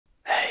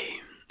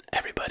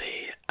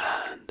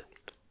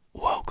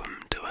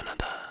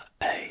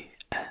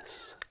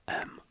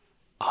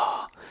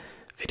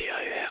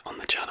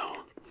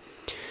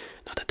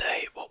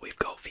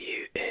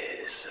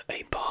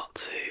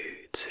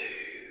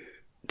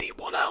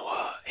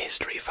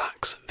history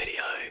facts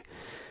video.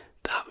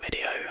 That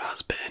video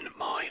has been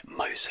my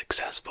most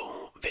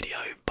successful video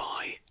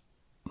by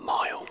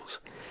miles,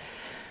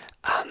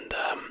 and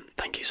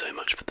thank you so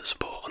much for the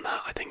support on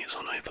that. I think it's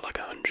on over like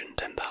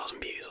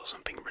 110,000 views or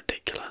something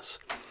ridiculous.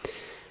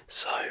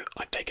 So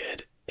I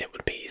figured it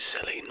would be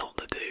silly not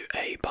to do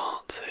a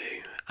part 2,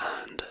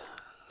 and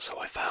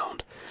so I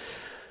found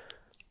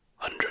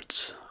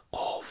hundreds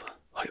of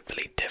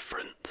hopefully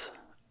different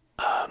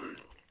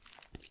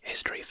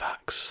history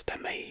facts. There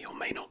may or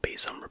may not be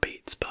some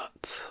repeats,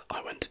 but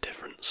I went to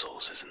different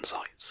sources and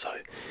sites, so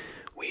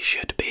we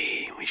should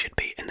be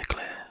in the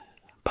clear.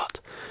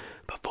 But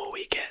before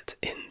we get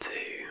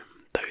into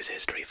those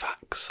history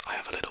facts, I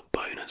have a little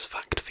bonus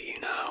fact for you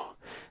now.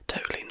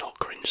 Totally not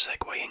cringe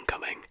segue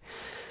incoming.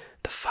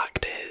 The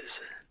fact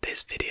is,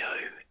 this video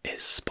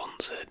is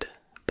sponsored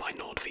by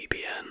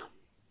NordVPN.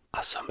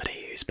 As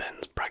somebody who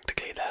spends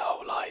practically their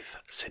whole life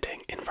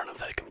sitting in front of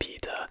their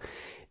computer,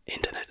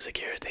 internet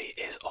security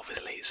is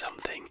obviously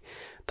something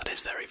that is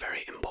very,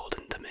 very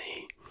important to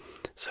me.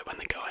 So when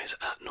the guys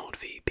at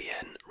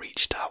NordVPN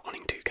reached out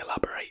wanting to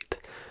collaborate,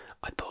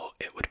 I thought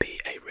it would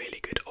be a really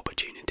good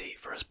opportunity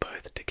for us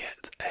both to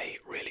get a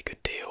really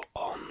good deal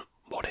on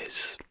what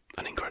is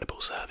an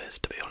incredible service,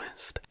 to be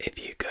honest. If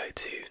you go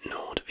to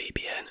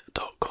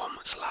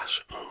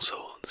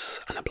nordvpn.com/allsorts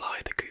and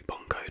apply the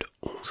coupon code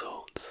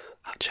allsorts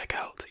at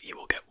checkout, you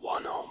will get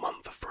 1 whole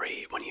month for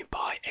free when you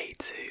buy a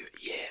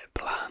 2-year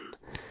plan.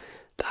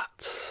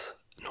 That's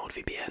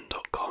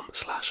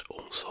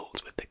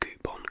nordvpn.com/allsorts with the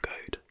coupon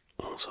code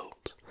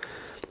allsorts.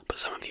 But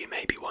some of you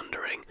may be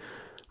wondering,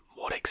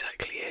 what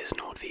exactly is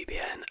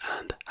NordVPN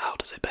and how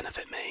does it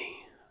benefit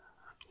me?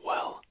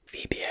 Well,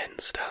 VPN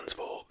stands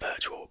for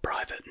Virtual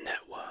Private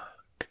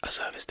Network, a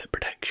service that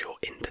protects your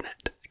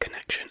internet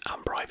connection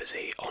and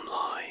privacy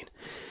online.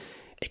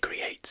 It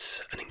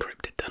creates an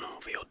encrypted tunnel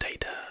for your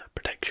data,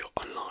 protects your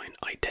online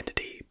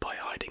identity by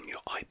hiding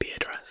your IP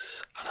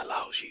address, and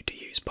allows you to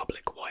use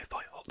public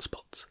Wi-Fi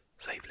hotspots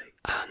safely.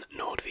 And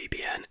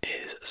NordVPN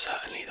is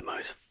certainly the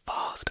most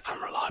fast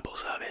and reliable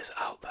service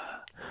out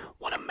there.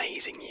 One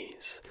amazing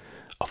use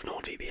of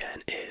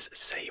NordVPN is,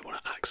 say you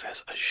want to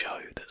access a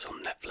show that's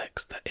on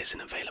Netflix that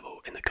isn't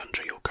available in the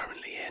country you're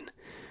currently in.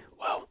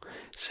 Well,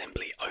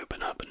 simply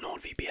open up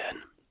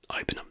NordVPN,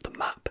 open up the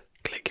map,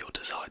 click your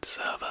desired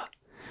server.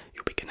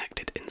 You'll be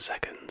connected in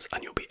seconds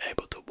and you'll be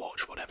able to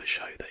watch whatever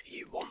show that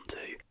you want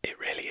to. It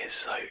really is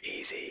so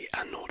easy,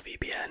 and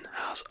NordVPN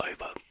has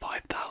over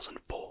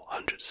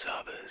 5,400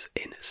 servers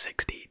in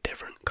 60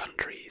 different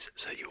countries,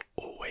 so you'll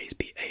always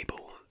be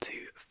able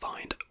to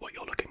find what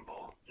you're looking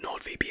for.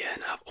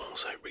 NordVPN have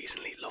also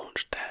recently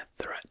launched their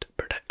threat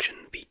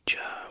protection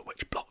feature,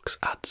 which blocks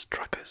ads,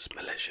 trackers,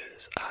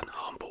 malicious and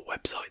harmful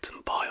websites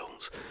and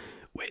files,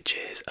 which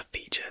is a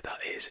feature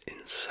that is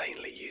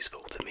insanely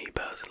useful to me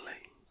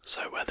personally.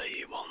 So whether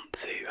you want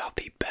to have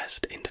the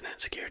best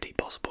internet security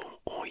possible,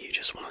 or you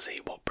just want to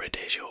see what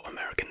British or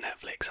American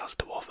Netflix has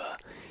to offer,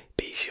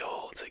 be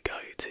sure to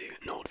go to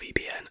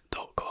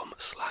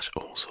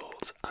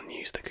nordvpn.com/allsorts and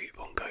use the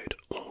coupon code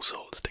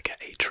allsorts to get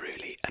a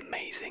truly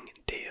amazing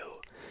deal.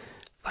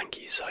 Thank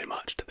you so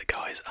much to the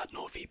guys at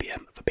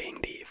NordVPN for being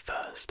the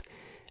first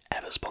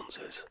ever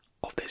sponsors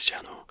of this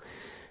channel,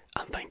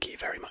 and thank you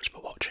very much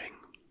for watching.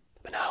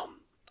 But now,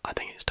 I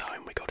think it's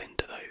time we got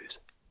into those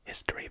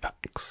history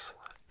facts.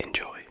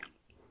 Enjoy.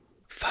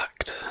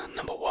 Fact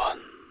number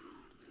 1.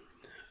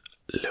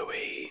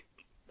 Louis,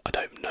 I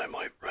don't know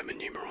my Roman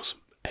numerals,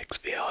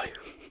 XVI,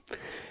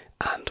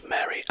 and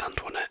Mary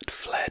Antoinette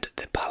fled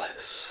the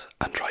palace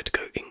and tried to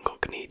go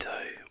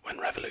incognito when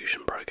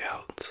revolution broke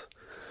out.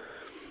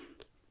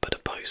 But a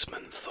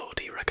postman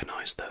thought he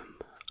recognised them,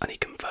 and he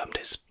confirmed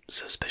his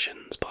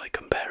suspicions by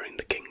comparing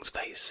the king's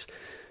face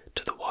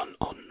to the one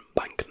on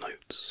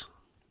banknotes.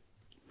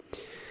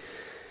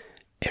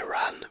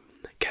 Iran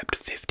kept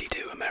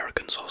 52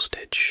 Americans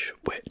hostage,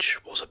 which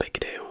was a big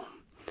deal.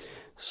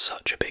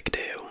 Such a big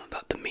deal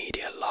that the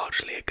media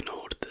largely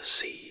ignored the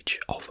siege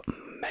of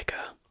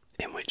Mecca,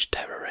 in which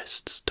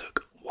terrorists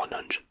took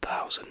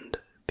 100,000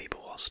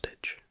 people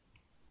hostage.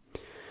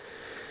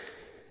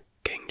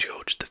 King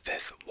George V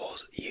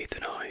was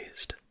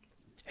euthanized.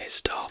 His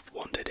staff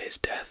wanted his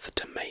death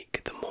to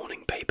make the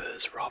morning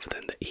papers rather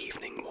than the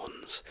evening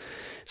ones,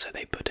 so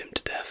they put him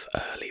to death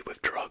early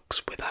with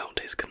drugs without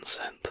his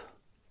consent.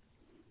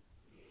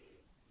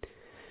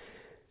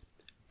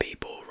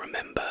 People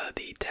remember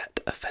the Tet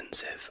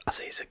Offensive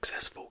as a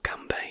successful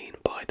campaign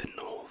by the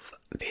North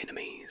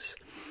Vietnamese,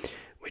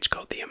 which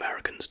got the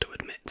Americans to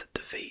admit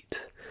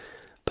defeat,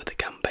 but the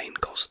campaign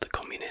cost the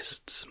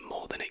communists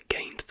more than it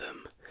gained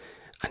them,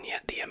 and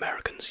yet the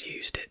Americans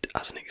used it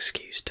as an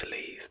excuse to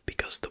leave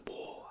because the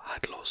war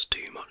had lost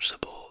too much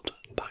support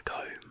back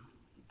home.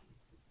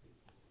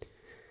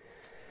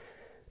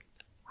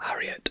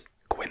 Harriet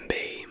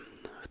Quimby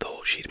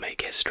thought she'd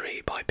make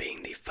history by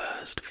being the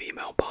first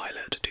female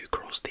pilot to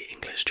cross the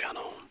English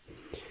Channel.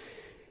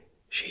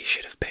 She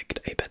should have picked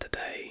a better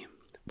day,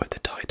 with the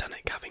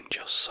Titanic having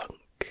just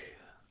sunk.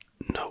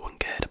 No one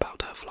cared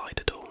about her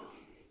flight at all.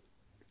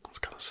 That's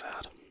kind of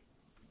sad.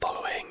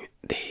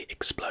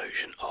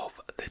 explosion of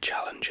the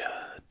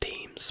Challenger,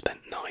 teams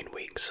spent 9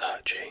 weeks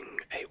searching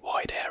a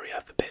wide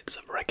area for bits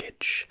of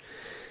wreckage.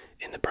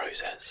 In the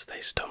process, they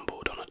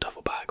stumbled on a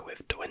duffel bag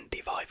with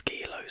 25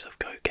 kilos of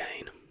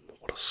cocaine.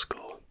 What a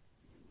score.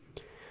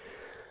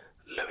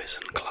 Lewis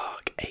and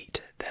Clark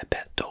ate their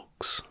pet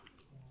dogs.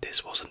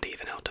 This wasn't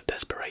even out of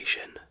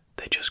desperation,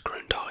 they'd just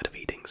grown tired of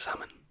eating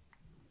salmon.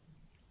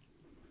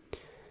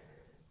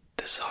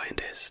 The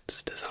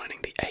scientists designing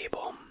the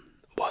A-bomb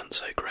weren't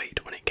so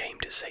great when it came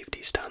to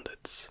safety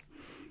standards.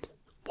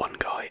 One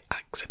guy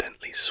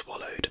accidentally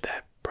swallowed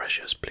their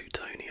precious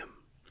plutonium.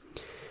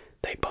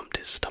 They pumped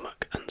his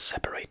stomach and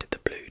separated the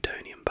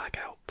plutonium back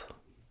out.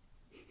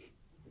 In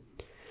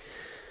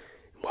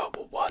World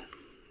War I,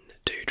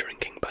 2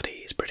 drinking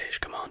buddies, British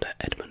Commander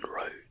Edmund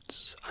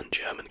Rhodes and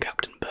German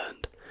Captain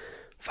Berndt,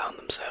 found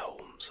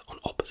themselves on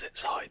opposite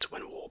sides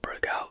when war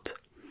broke out.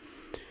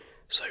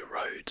 So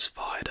Rhodes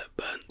fired at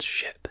Berndt's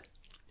ship.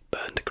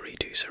 Berndt agreed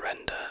to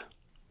surrender,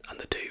 and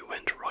the two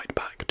went right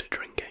back to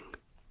drinking.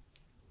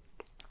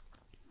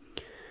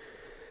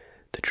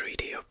 The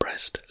Treaty of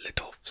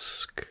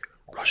Brest-Litovsk.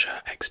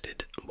 Russia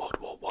exited World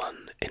War I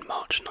in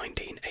March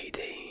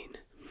 1918.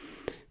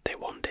 They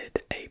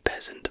wanted a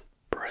peasant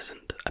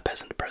present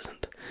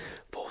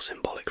for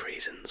symbolic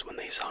reasons when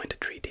they signed a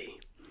treaty.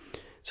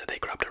 So they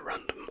grabbed a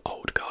random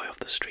old guy off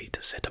the street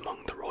to sit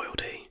among the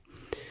royalty.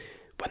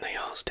 When they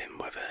asked him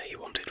whether he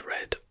wanted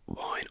red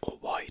wine or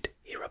white,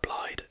 he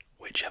replied,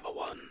 "Whichever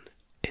one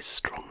is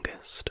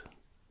strongest."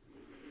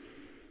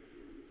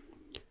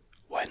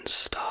 When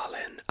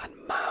Stalin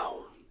and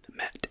Mao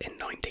met in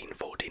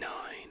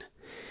 1949,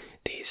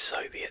 the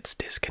Soviets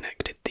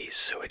disconnected these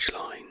sewage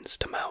lines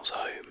to Mao's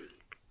home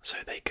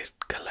so they could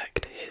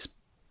collect his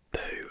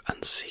poo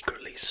and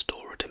secretly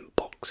store it in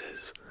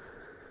boxes.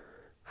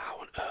 How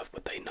on earth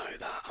would they know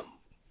that, and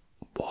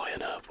why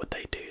on earth would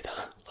they do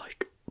that?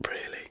 Like,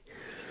 really?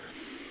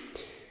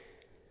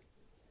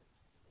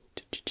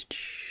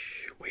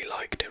 We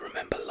like to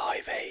remember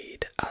Live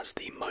Aid as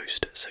the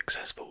most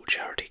successful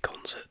charity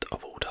concert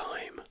of all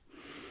time.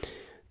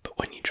 But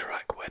when you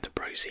track where the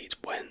proceeds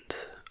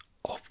went,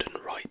 often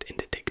right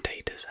into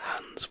dictators'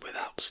 hands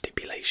without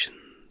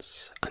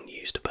stipulations and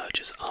used to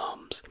purchase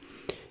arms,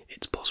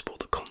 it's possible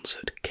the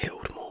concert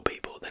killed more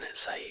people than it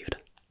saved.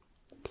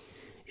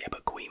 Yeah,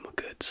 but Queen were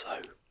good,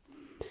 so.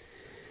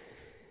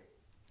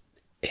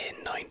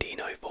 In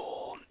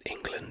 1904,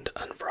 England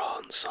and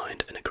France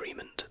signed an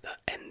agreement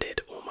that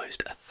ended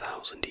almost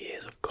 1,000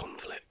 years of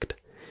conflict.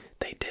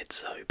 They did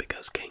so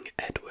because King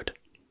Edward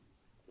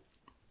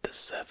the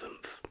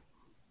Seventh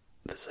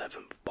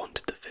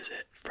wanted to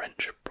visit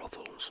French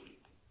brothels. I'm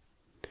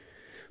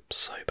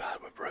so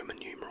bad with Roman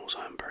numerals,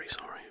 I am very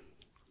sorry.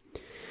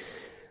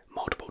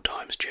 Multiple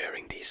times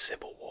during the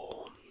Civil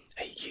War,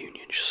 a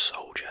Union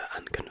soldier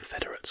and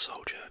Confederate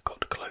soldier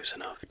got close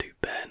enough to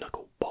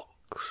bare-knuckle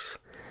box,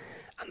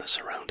 and the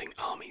surrounding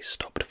army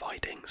stopped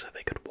fighting so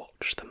they could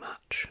watch the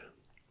match.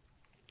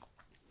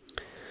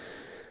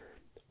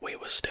 We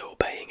were still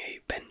paying a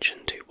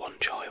pension to one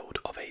child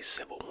of a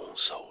Civil War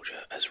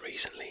soldier as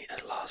recently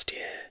as last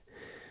year.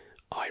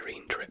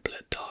 Irene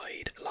Triplett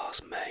died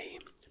last May,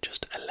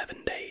 just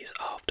 11 days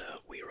after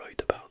we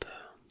wrote about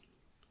her.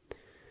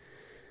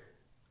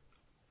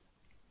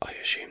 I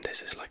assume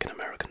this is like an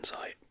American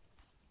site.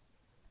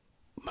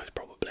 Most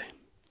probably.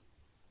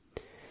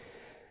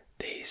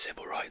 The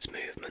civil rights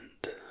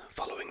movement.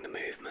 Following the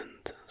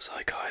movement,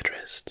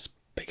 psychiatrists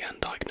began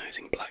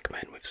diagnosing black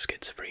men with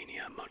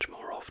schizophrenia much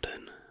more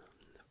often.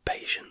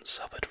 Patients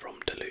suffered from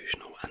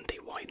delusional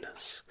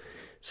anti-whiteness,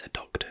 said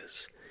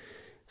doctors.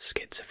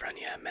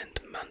 Schizophrenia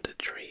meant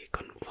mandatory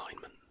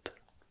confinement.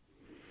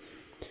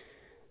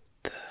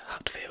 The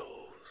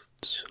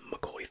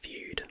Hatfield-McCoy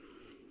feud.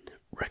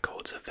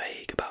 Records are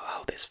vague about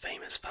how this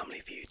famous family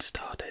feud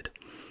started,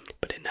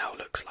 but it now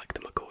looks like the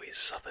McCoys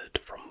suffered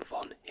from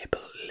von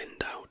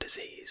Hippel-Lindau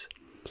disease.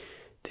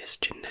 This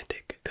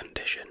genetic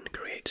condition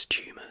creates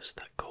tumours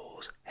that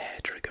cause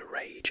hair-trigger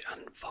rage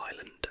and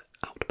violent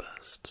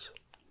outbursts.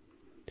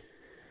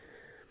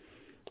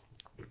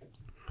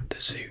 The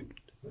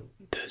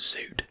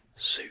Zoot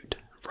Suit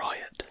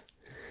Riot.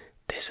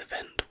 This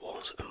event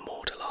was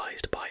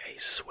immortalised by a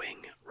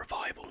swing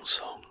revival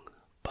song,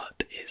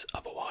 but is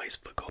otherwise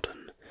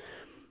forgotten,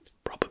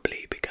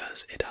 probably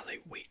because it has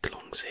a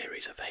week-long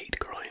series of hate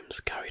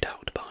crimes carried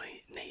out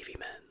by Navy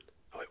men.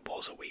 Oh, it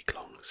was a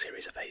week-long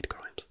series of hate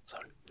crimes,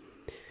 sorry.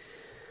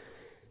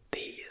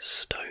 The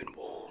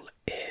Stonewall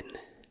Inn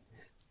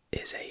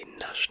is a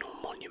national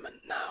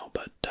monument now,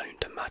 but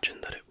don't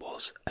imagine that it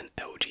was an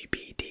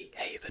LGBT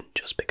haven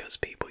just because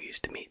people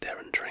used to meet there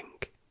and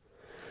drink.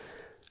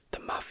 The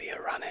mafia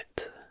ran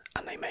it,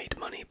 and they made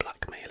money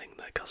blackmailing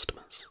their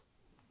customers.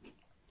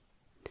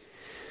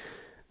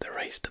 The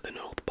race to the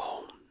North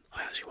Pole.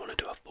 I actually want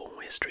to do a full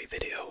history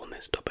video on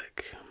this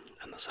topic,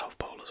 and the South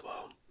Pole as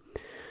well.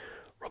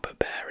 Robert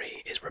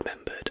Peary is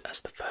remembered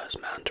as the first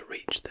man to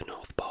reach the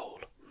North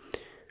Pole.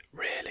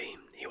 Really,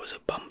 he was a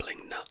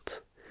bumbling nut.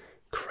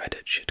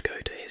 Credit should go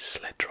to his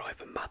sled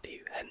driver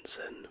Matthew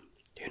Henson,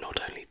 who not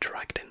only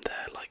dragged him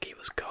there like he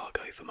was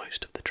cargo for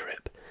most of the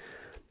trip,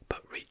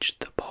 but reached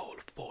the pole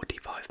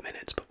 45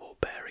 minutes before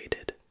Peary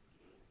did.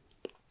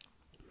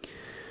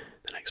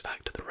 The next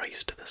fact, the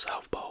race to the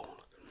South Pole.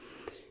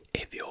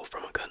 If you're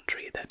from a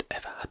country that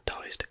ever had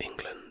ties to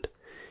England,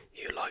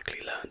 you likely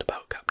learned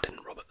about Captain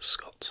Robert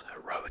Scott's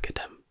heroic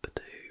attempt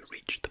to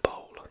reach the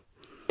pole.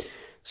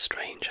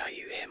 Strange how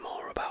you hear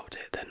more about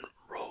it than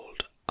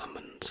Roald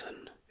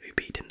Amundsen, who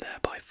beat him there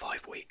by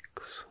 5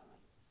 weeks.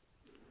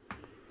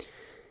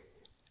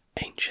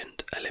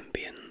 Ancient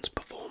Olympians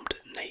performed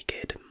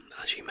naked,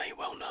 as you may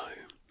well know.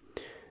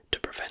 To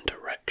prevent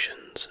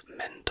erections,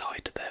 men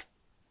tied their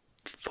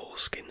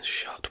foreskins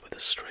shut with a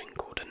string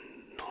called a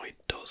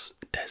noidos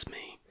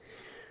desmi,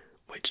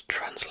 which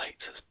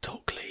translates as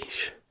dog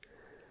leash.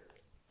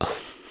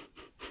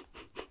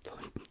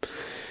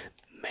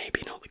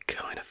 Maybe not the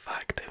kind of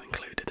fact to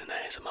include in an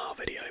ASMR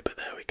video, but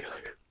there we go.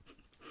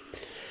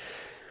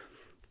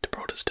 The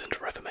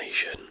Protestant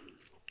Reformation.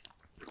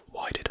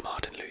 Why did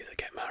Martin Luther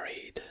get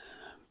married?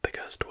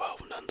 Because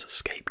 12 nuns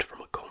escaped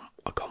from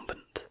a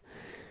convent,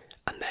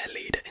 and their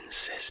leader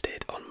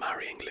insisted on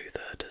marrying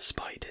Luther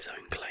despite his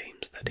own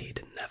claims that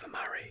he'd never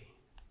marry.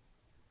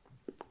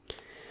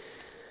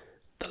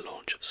 The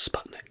launch of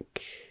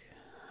Sputnik.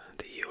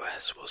 The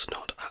US was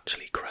not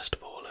actually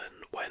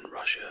crestfallen when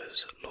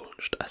Russia's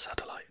launched a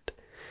satellite.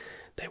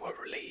 They were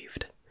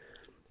relieved.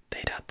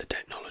 They'd had the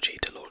technology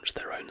to launch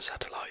their own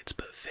satellites,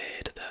 but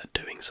feared that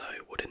doing so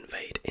would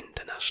invade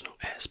international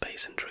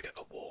airspace and trigger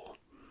a war.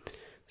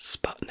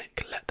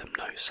 Sputnik let them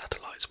know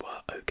satellites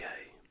were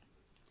okay.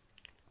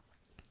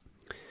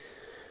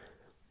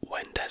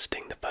 When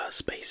testing the first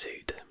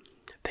spacesuit,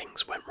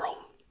 things went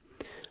wrong.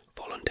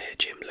 Volunteer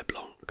Jim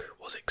LeBlanc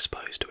was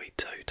exposed to a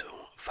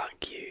total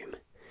vacuum.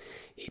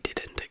 He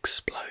didn't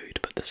explode,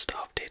 but the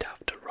staff did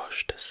have to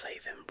rush to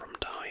save him from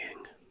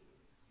dying.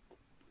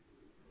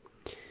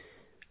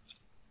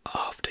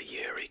 After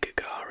Yuri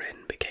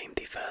Gagarin became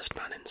the first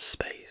man in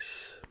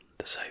space,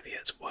 the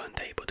Soviets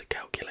weren't able to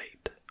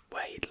calculate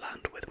where he'd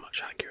land with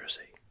much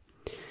accuracy.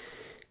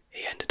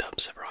 He ended up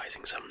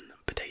surprising some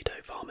potato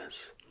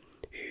farmers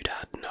who'd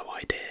had no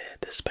idea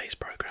the space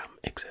program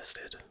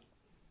existed.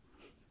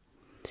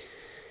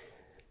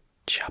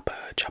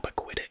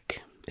 Chappaquiddick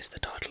is the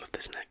title of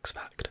this next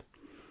fact.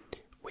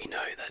 We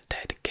know that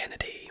Ted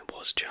Kennedy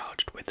was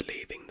charged with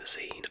leaving the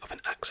scene of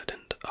an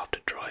accident after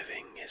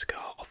driving his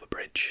car off a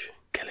bridge,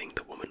 killing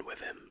the woman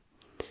with him.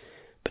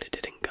 But it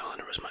didn't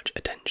garner as much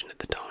attention at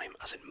the time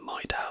as it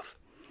might have,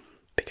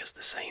 because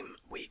the same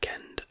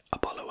weekend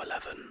Apollo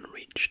 11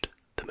 reached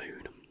the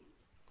moon.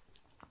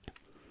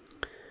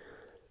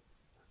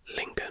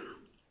 Lincoln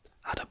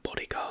had a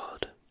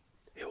bodyguard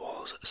who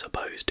was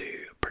supposed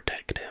to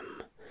protect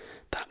him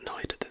that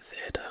night at the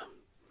theatre.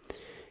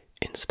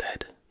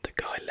 Instead, the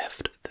guy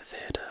left the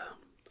theatre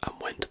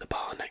and went to the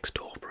bar next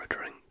door for a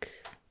drink.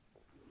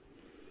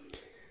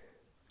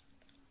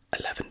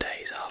 11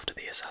 days after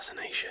the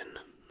assassination,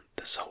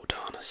 the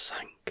Sultana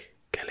sank,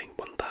 killing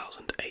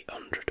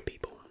 1,800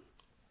 people.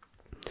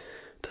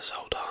 The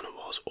Sultana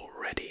was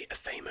already a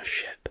famous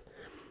ship,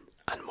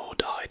 and more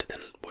died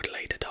than would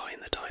later die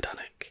in the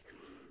Titanic,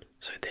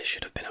 so this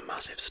should have been a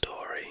massive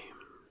story,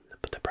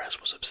 but the press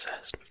was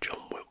obsessed with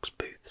John Wilkes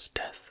Booth's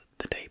death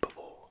the day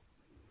before.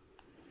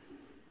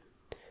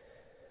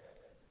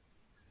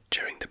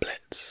 During the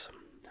Blitz,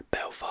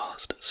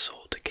 Belfast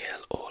sought to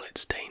kill all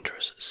its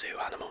dangerous zoo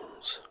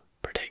animals,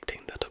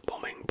 predicting that a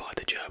bombing by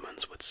the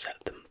Germans would set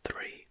them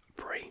free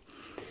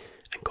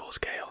and cause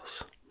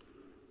chaos.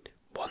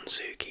 One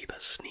zookeeper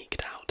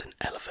sneaked out an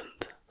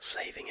elephant,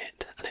 saving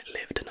it, and it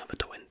lived another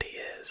 20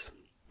 years.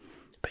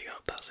 Big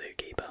up that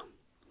zookeeper.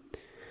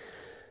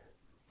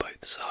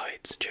 Both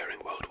sides during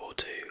World War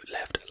II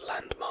left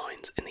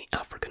landmines in the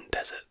African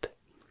desert.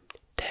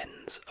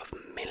 Tens of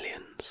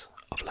millions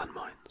of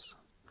landmines.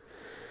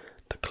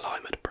 The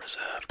climate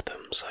preserved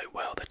them so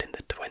well that in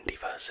the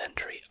 21st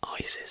century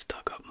ISIS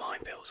dug up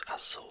minefields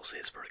as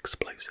sources for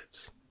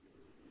explosives.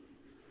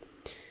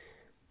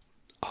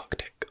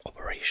 Arctic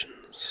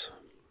operations.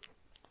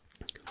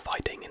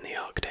 Fighting in the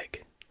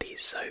Arctic, the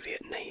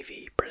Soviet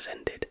Navy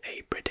presented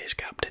a British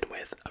captain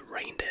with a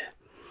reindeer,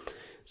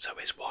 so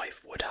his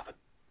wife would have a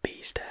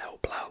beast to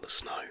help plough the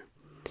snow.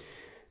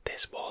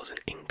 This was an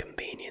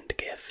inconvenient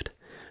gift,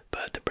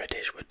 but the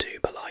British were too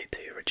polite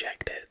to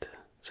reject it,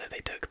 so they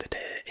took the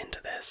deer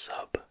into their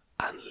sub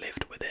and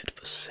lived with it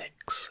for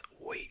 6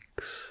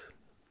 weeks.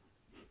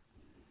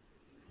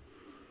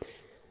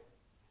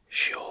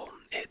 Sure,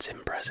 it's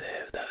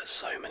impressive that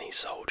so many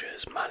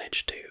soldiers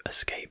managed to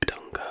escape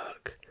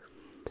Dunkirk,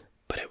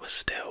 but it was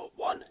still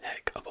one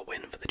heck of a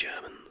win for the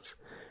Germans,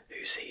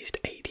 who seized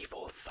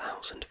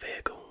 84,000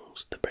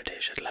 vehicles the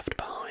British had left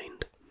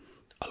behind,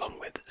 along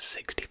with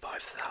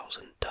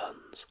 65,000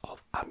 tons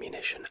of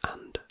ammunition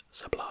and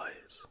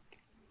supplies.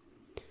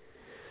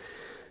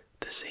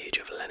 The Siege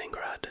of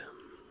Leningrad.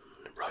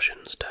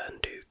 Russians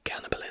turned to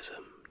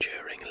cannibalism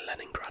during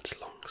Leningrad's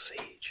long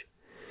siege,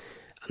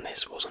 and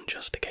this wasn't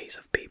just a case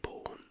of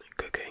people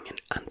cooking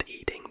and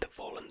eating the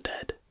fallen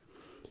dead.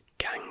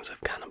 Gangs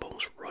of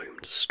cannibals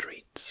named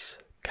streets,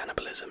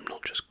 cannibalism,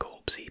 not just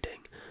corpse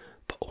eating,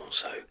 but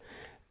also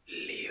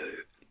Liudo,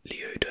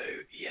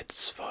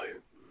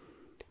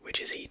 which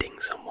is eating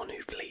someone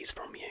who flees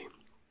from you.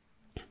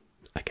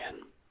 Again,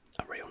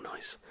 a real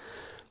nice,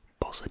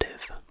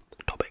 positive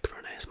topic for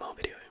an ASMR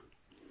video.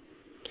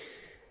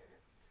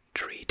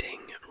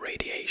 Treating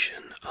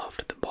radiation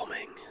after the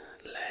bombing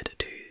led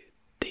to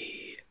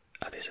the,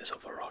 this is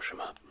of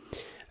Hiroshima,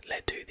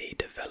 led to the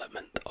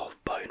development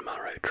of bone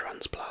marrow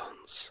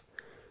transplants,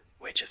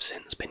 which have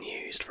since been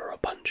used for a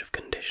bunch of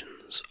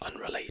conditions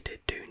unrelated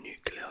to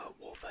nuclear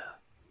warfare.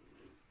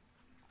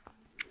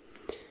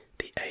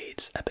 The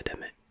AIDS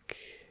epidemic.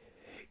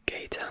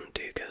 Gaetan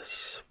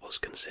Dukas was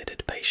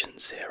considered patient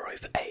zero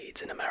for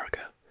AIDS in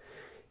America,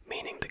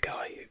 meaning the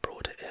guy who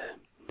brought it here.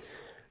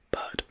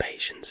 But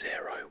patient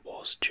zero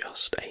was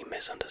just a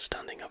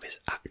misunderstanding of his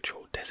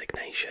actual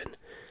designation,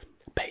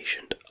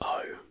 patient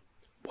O,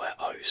 where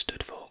O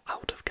stood for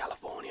out of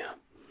California.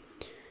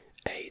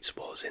 AIDS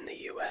was in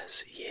the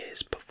US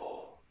years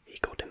before he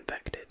got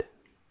infected.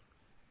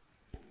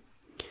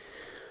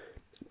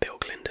 Bill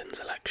Clinton's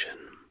election.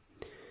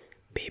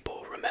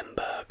 People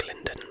remember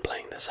Clinton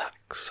playing the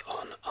sax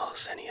on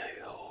Arsenio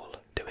Hall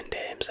to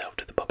endear himself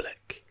to the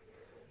public.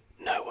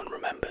 No one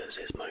remembers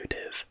his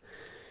motive.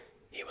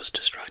 He was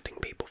distracting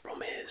people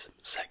from his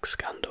sex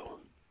scandal.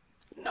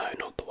 No,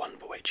 not the one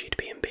for which he'd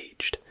be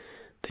impeached,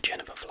 the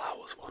Jennifer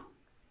Flowers one.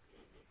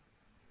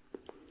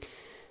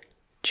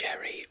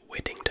 Jerry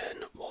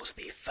Whittington was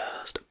the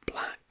first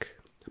black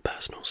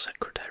personal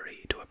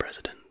secretary to a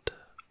president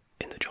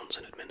in the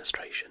Johnson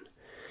administration.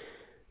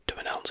 To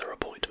announce her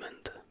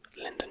appointment,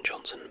 Lyndon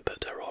Johnson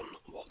put her on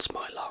What's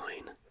My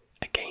Line,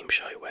 a game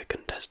show where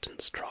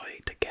contestants try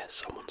to guess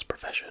someone's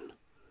profession.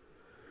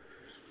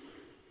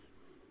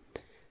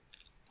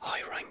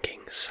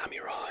 High-ranking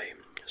samurai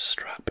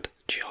strapped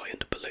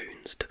giant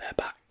balloons to their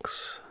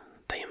backs.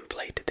 They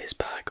inflated this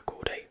bag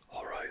called a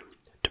horo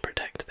to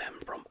protect them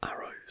from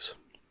arrows.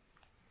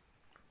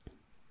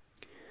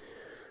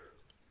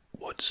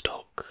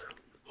 Woodstock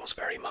was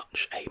very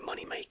much a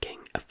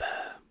money-making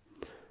affair,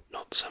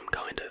 not some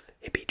kind of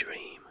hippie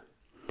dream.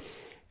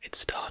 It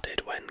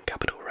started when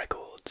Capitol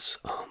Records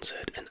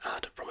answered an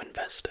ad from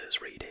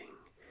investors reading,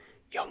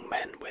 "Young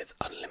men with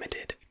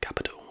unlimited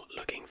capital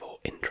looking for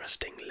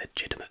interesting,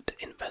 legitimate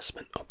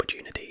investment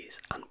opportunities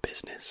and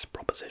business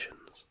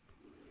propositions."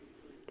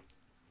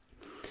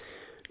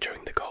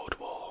 During the Cold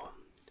War,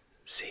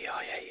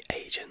 CIA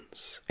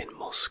agents in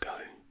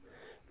Moscow,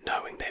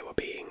 knowing they were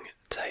being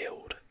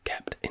tailed,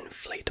 kept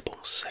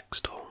inflatable sex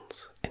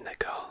dolls in their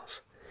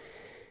cars.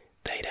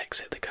 They'd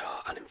exit the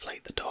car and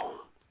inflate the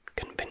doll,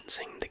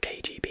 convincing the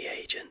KGB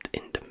agent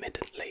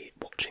intermittently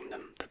watching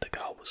them that the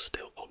car was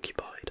still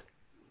occupied.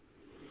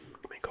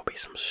 It got to be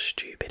some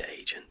stupid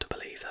agent to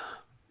believe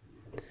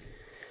that.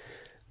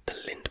 The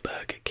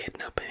Lindbergh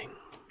kidnapping.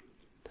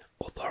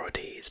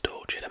 Authorities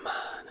tortured a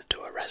man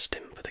to arrest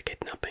him for the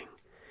kidnapping.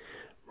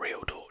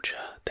 Real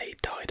torture, they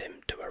tied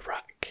him to a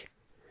rack.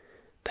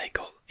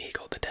 He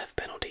got the death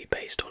penalty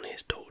based on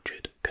his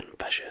tortured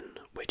confession,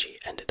 which he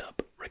ended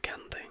up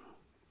recanting.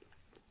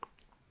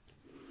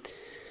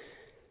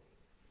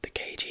 The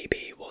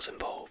KGB was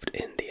involved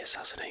in the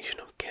assassination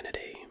of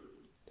Kennedy,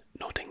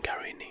 not in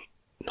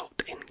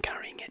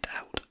carrying it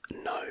out,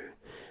 no,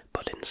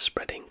 but in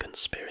spreading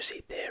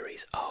conspiracy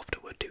theories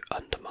afterward to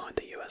undermine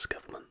the US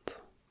government.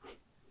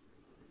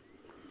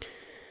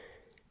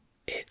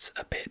 It's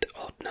a bit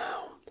odd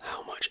now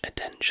how much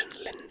attention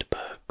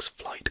Lindbergh's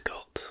flight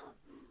got.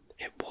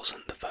 It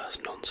wasn't the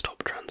first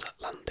non-stop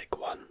transatlantic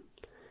one.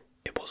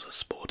 It was a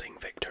sporting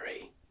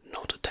victory,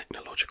 not a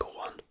technological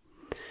one.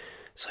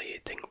 So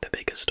you'd think the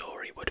bigger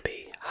story would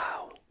be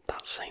how,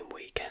 that same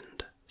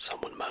weekend,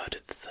 someone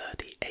murdered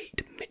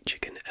 38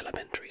 Michigan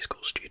elementary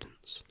school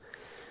students.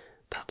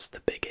 That's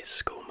the biggest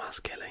school mass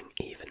killing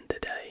even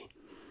today.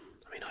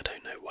 I mean, I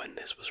don't know when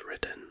this was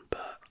written,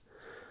 but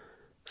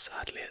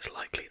sadly it's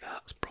likely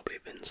that's probably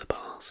been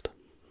surpassed.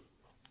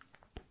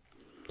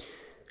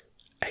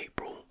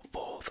 April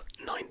 4th,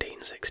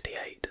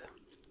 1968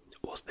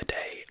 was the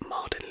day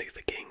Martin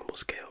Luther King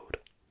was killed.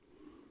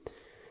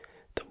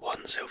 The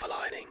one silver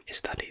lining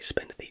is that he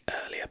spent the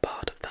earlier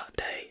part of that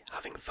day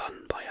having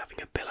fun by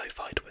having a pillow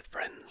fight with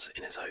friends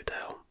in his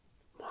hotel.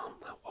 Well,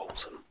 how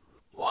wholesome.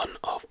 One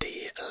of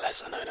the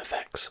lesser known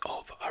effects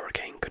of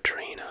Hurricane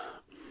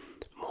Katrina,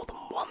 more than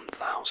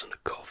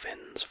 1,000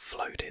 coffins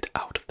floated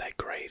out of their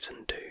graves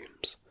and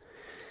tombs.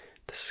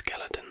 The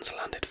skeletons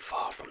landed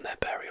far from their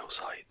burial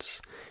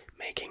sites,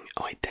 making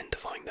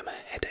identifying them a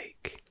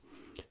headache.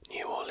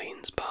 New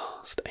Orleans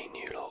passed a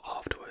new law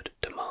afterward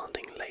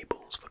demanding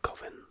labels for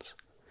coffins.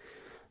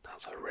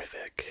 That's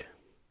horrific.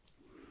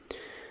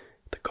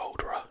 The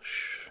Gold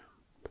Rush.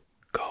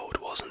 Gold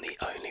wasn't the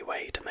only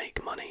way to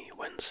make money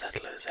when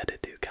settlers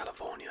headed to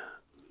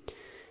California.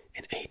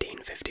 In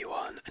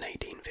 1851 and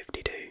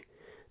 1852,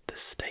 the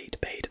state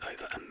paid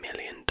over $1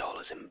 million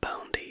in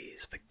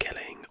bounties for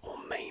killing or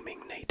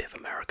maiming Native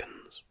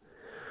Americans.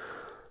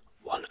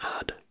 One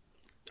ad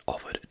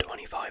offered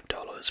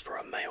 $25 for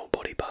a male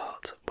body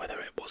part, whether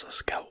it was a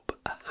scalp,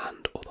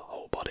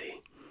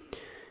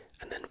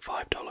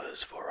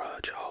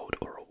 a child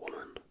or a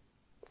woman.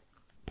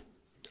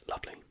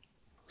 Lovely.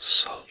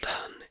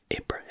 Sultan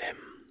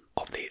Ibrahim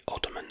of the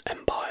Ottoman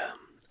Empire,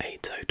 a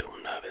total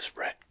nervous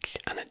wreck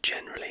and a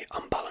generally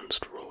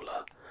unbalanced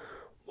ruler,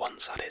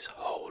 once had his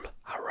whole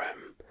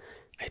harem,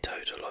 a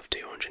total of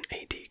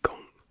 280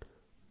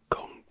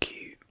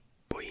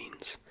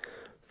 concubines,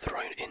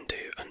 thrown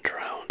into and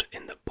drowned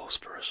in the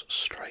Bosphorus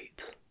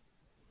Strait.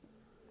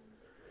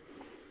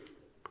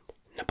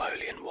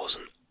 Napoleon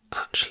wasn't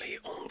actually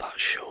all that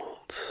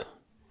short.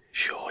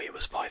 Sure, he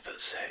was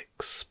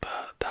 5'6",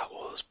 but that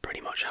was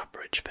pretty much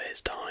average for his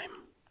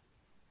time.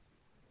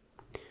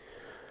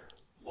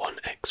 One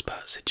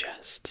expert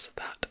suggests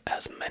that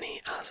as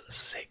many as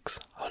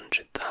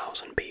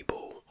 600,000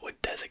 people were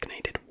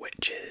designated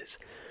witches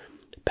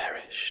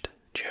perished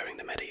during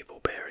the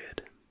medieval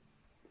period.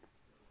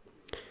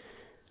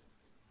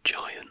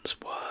 Giants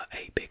were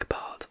a big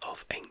part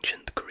of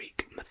ancient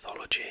Greek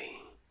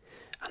mythology,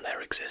 and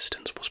their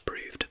existence was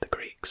proved to the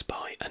Greeks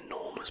by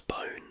enormous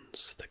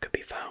bones that could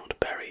be found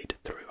buried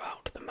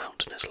throughout the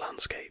mountainous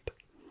landscape.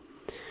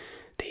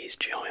 These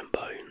giant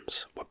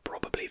bones were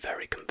probably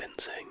very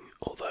convincing,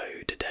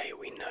 although today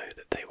we know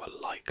that they were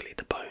likely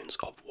the bones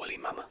of woolly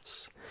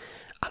mammoths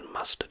and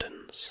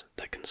mastodons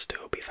that can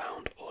still be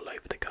found all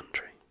over the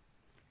country.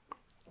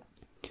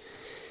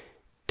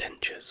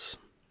 Dentures.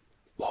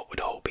 What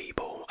would old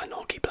people and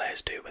hockey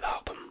players do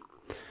without them?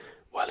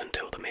 Well,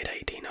 until the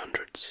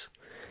mid-1800s,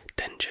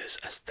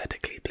 dentures,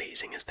 aesthetically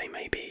pleasing as they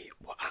may be,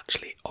 were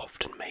actually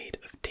often made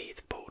of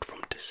teeth pulled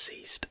from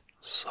deceased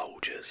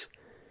soldiers.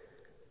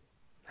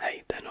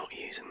 Hey, they're not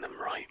using them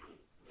right.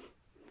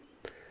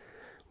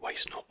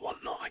 Waste not,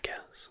 want not, I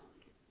guess.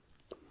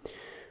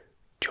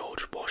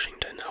 George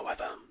Washington,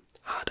 however,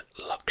 had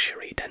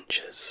luxury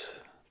dentures.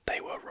 They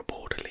were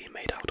reportedly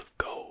made out of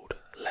gold,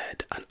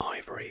 lead and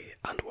ivory,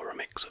 and were a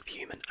mix of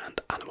human and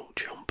animal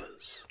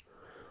chompers,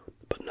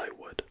 but no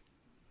wood.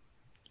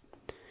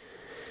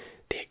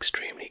 The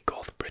extremely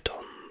goth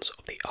Britons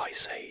of the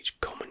Ice Age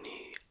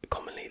commonly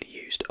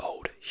used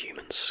old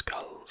human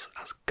skulls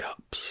as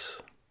cups.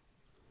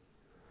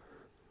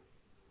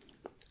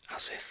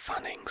 As if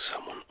fanning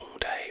someone all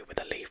day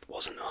with a leaf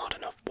wasn't hard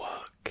enough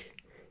work,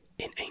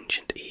 in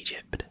ancient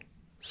Egypt,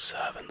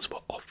 servants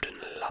were often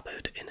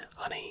lathered in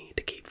honey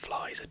to keep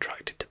flies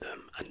attracted to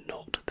them and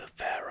not the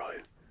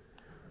pharaoh.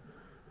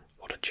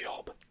 What a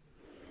job.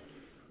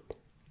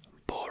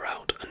 Bore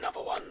out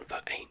another one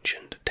for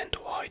ancient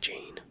dental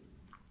hygiene.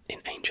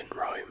 In ancient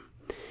Rome,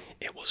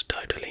 it was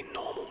totally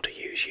normal to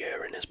use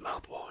urine as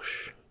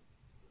mouthwash.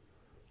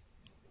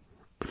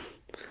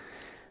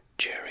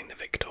 During the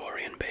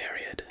Victorian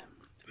period,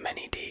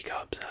 many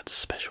teacups had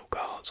special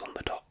guards on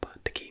the top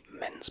to keep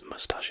men's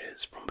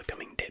moustaches from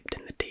becoming dipped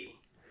in the tea.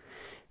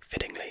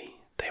 Fittingly,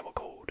 they were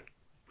called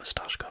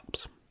moustache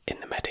cups. In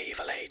the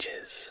medieval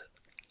ages,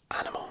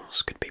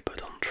 animals could be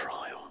put on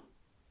trial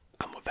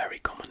and were very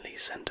commonly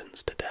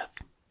sentenced to death.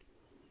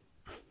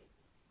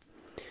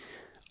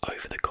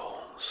 Over the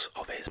course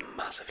of his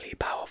massively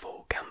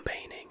powerful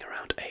campaigning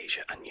around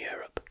Asia and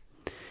Europe,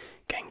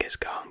 Genghis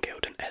Khan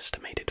killed an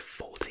estimated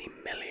 40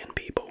 million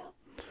people.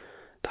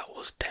 That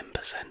was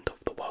 10%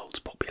 of the world's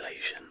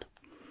population.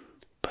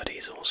 But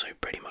he's also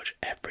pretty much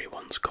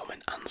everyone's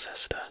common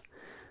ancestor.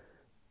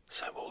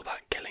 So all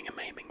that killing and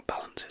maiming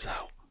balances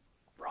out,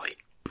 right?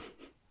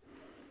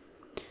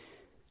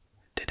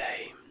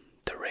 Today,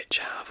 the rich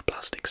have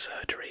plastic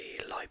surgery,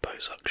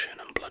 liposuction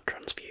and blood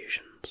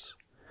transfusions.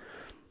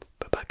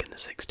 But back in the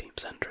 16th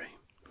century,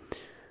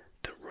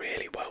 the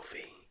really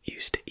wealthy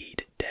used to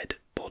eat dead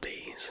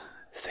bodies,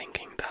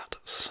 thinking that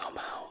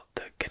somehow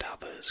the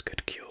cadavers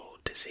could cure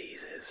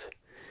diseases.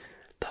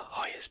 The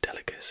highest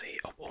delicacy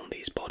of all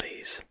these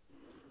bodies,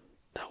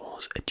 that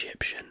was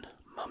Egyptian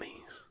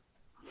mummies.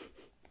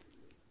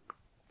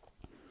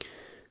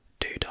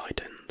 Two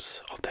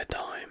titans of their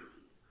time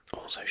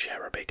also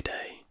share a big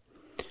day.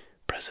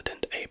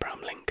 President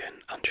Abraham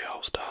Lincoln and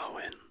Charles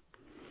Darwin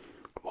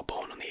were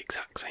born on the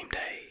exact same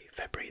day,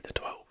 February the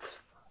 12th,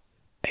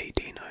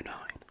 1809.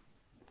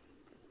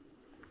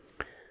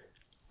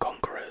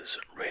 Conquerors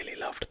really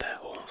loved their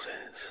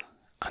horses,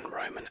 and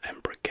Roman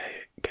Emperor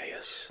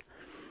Gaius,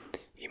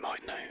 you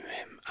might know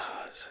him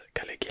as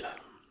Caligula,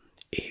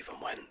 even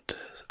went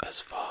as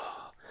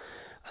far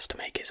as to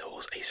make his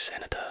horse a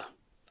senator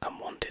and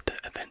wanted to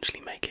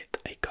eventually make it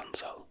a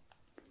consul.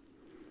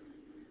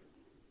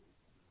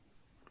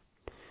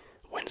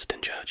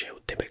 Winston Churchill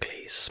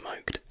typically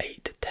smoked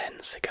 8 to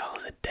 10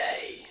 cigars a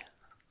day,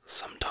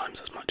 sometimes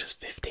as much as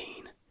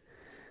 15.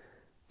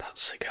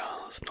 That's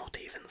cigars, not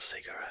even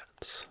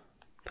cigarettes.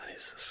 That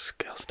is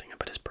disgusting. I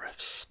bet his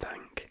breath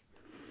stank.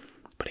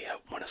 But he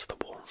helped win us the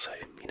war, so,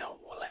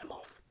 we'll let him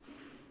off.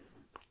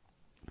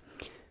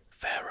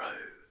 Pharaoh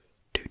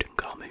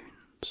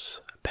Tutankhamun's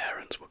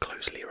parents were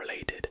closely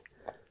related.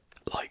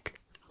 Like,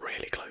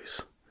 really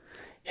close.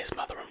 His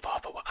mother and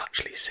father were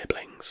actually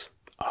siblings.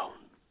 Oh.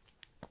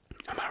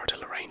 A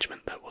marital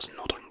arrangement that was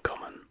not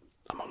uncommon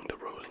among the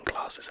ruling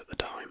classes at the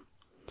time.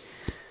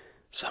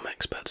 Some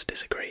experts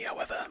disagree,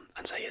 however,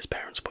 and say his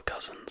parents were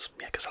cousins.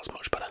 Yeah, because that's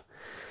much better.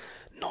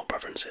 not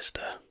brother and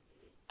sister.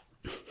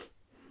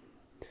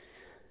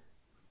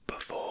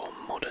 Before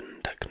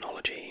modern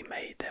technology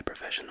made their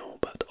profession all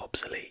but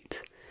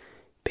obsolete,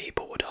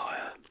 people would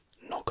hire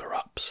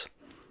knocker-ups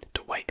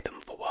to wake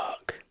them for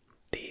work.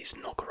 These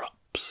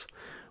knocker-ups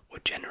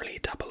would generally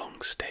tap a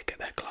long stick at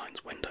their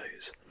clients'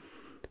 windows.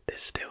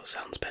 This still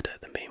sounds better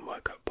than being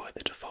woke up by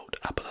the default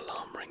Apple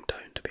alarm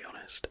ringtone, to be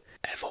honest.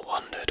 Ever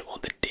wondered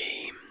what the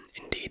D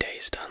in D-Day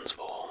stands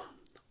for?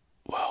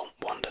 Well,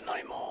 wonder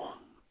no more.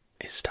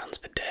 It stands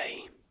for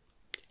day.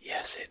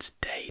 Yes, it's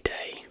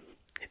Day-Day.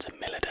 It's a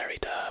military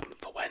term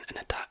for when an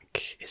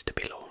attack is to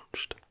be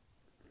launched.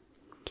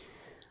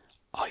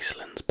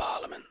 Iceland's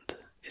parliament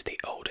is the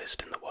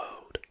oldest in the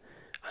world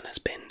and has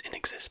been in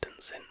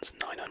existence since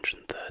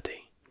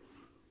 930.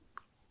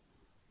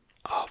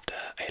 After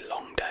a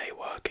long day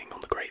working on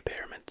the Great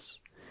Pyramids,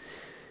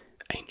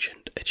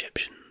 ancient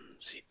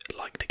Egyptians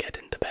liked to get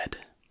into bed,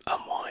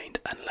 unwind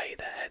and lay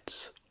their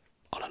heads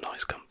on a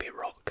nice comfy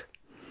rock.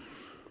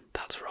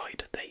 That's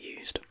right, they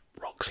used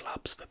rock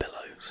slabs for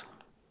pillows.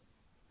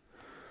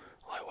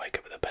 I wake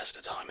up at the best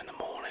of time in the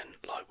morning,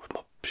 like with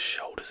my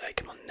shoulders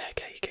aching, my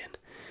neck aching.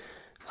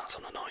 That's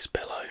on a nice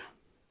pillow.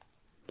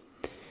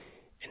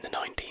 In the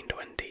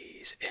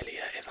 1920s,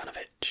 Ilya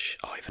Ivanovich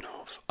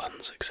Ivanov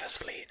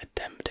unsuccessfully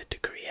attempted to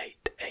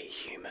create a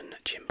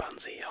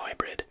human-chimpanzee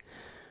hybrid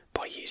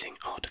by using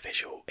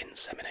artificial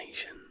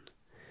insemination.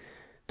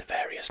 The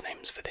various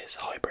names for this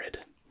hybrid: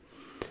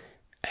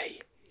 a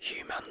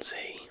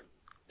humanzee,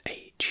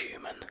 a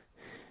tuman,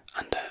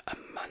 and a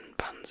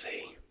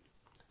manpanzee.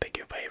 Pick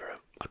your favourite.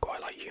 I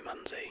quite like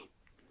humanzee.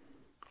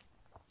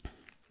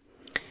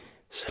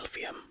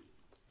 Silphium,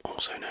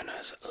 also known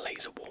as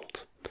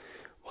laserwort,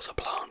 was a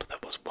plant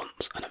that was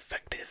once an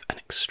effective and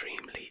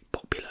extremely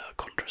popular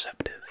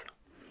contraceptive.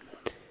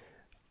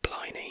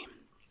 Pliny,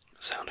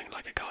 sounding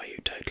like a guy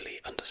who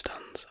totally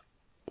understands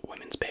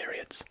women's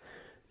periods,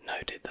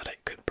 noted that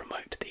it could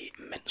promote the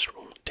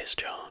menstrual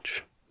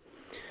discharge.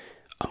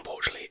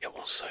 Unfortunately, it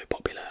was so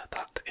popular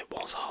that it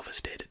was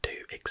harvested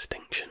to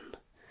extinction.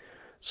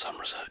 Some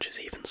researchers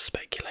even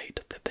speculate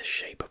that the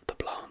shape of the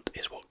plant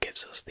is what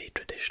gives us the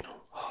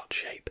traditional heart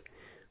shape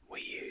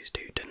we use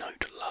to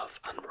denote love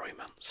and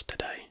romance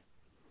today.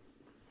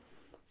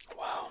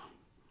 Wow,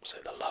 so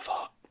the love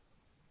heart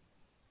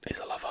is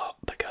a love heart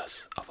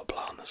because of a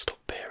plant that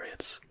stopped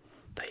periods.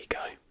 There you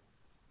go.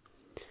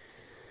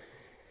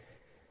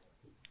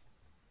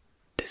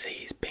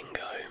 Disease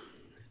bingo.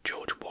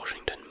 George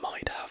Washington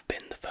might have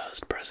been the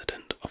first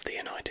president of the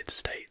United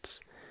States,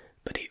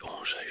 but he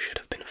also should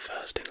have been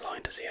first in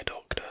line to see a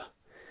doctor.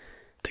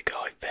 The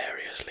guy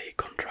variously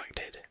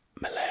contracted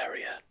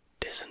malaria,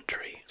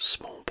 dysentery,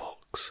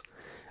 smallpox,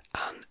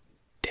 and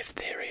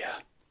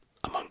diphtheria,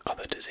 among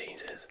other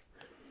diseases.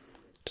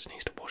 Just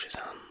needs to wash his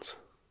hands.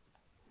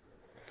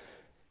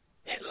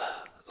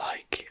 Hitler,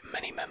 like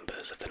many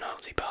members of the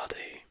Nazi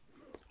Party,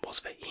 was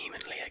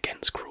vehemently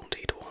against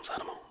cruelty towards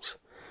animals,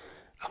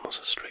 and was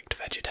a strict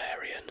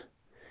vegetarian.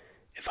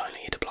 If only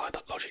he'd applied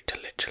that logic to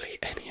literally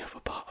any other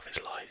part of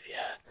his life,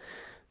 yeah.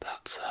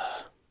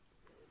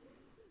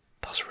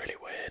 That's really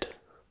weird.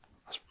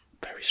 That's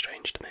very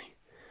strange to me.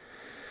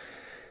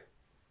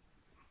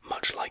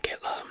 Much like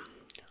Hitler,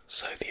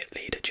 Soviet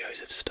leader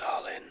Joseph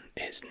Stalin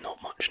is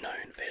not much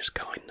known for his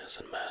kindness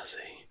and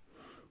mercy.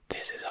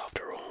 This is,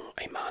 after all,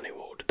 a man who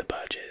ordered the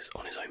purges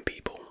on his own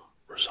people,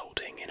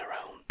 resulting in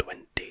around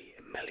 20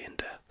 million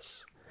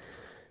deaths.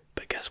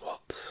 But guess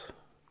what?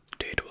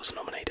 Dude was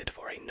nominated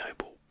for a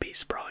Nobel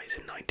Peace Prize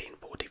in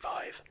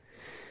 1945,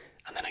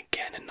 and then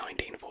again in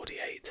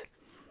 1948.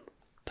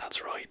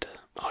 That's right,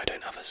 I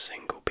don't have a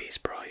single Peace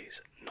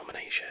Prize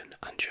nomination,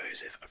 and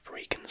Joseph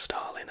freaking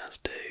Stalin has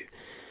two.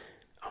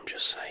 I'm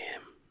just saying,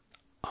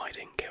 I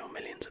didn't kill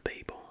millions of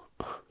people.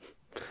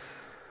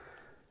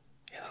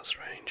 Yeah, that's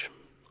strange.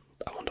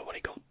 I wonder what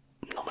he got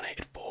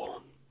nominated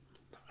for.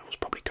 It was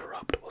probably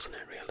corrupt, wasn't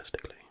it,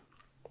 realistically?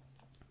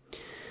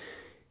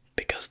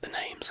 Because the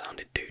name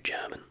sounded too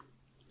German,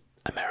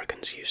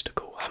 Americans used to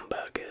call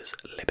hamburgers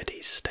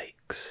Liberty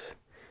Steaks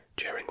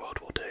during World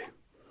War II.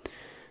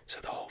 So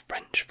the whole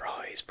French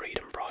fries,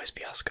 freedom fries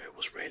fiasco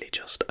was really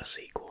just a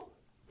sequel.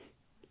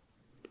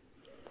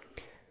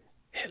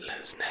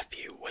 Hitler's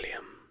nephew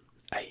William,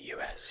 a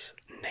US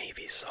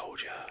Navy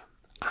soldier,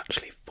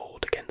 actually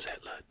fought against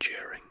Hitler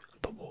during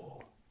the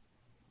war.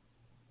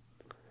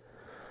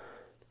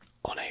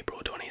 On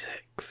April 26,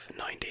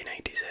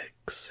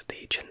 1986,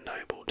 the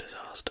Chernobyl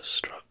disaster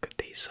struck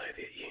the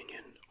Soviet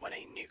Union when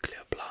a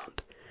nuclear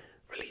plant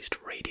released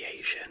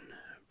radiation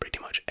pretty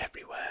much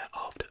everywhere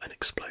after an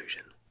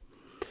explosion.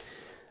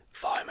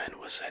 Firemen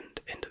were sent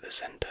into the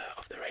centre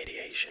of the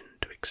radiation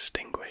to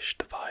extinguish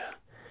the fire,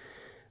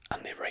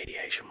 and the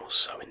radiation was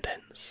so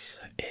intense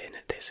in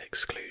this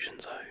exclusion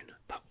zone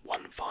that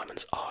one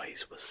fireman's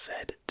eyes were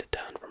said to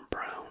turn from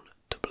brown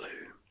to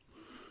blue.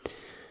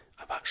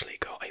 I've actually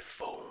got a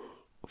full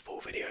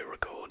video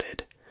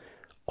recorded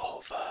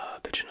of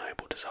the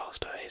Chernobyl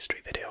disaster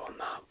history video on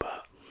that,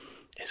 but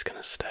it's going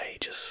to stay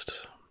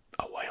just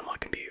away on my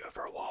computer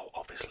for a while,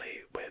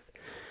 obviously.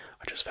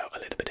 I just felt a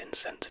little bit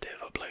insensitive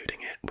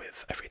uploading it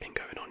with everything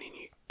going on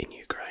in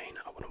Ukraine.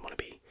 I wouldn't want to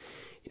be,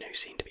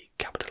 seen to be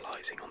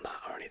capitalising on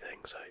that or anything.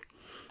 So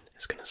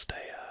it's going to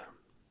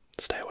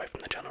stay away from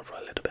the channel for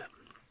a little bit.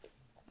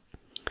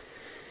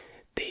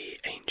 The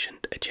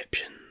ancient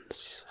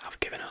Egyptians have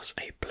given us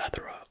a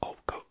plethora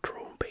of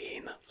cultural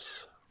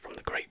behemoths, from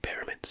the Great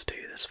Pyramids to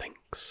the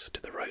Sphinx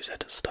to the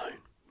Rosetta Stone.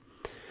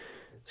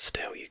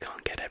 Still, you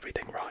can't get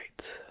everything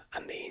right,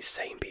 and these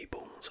same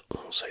peoples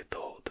also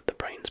thought that the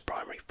brain's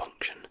primary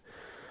function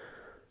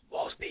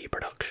was the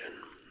production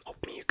of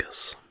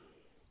mucus.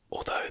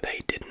 Although they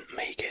didn't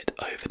make it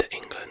over to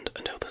England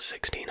until the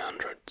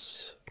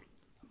 1600s,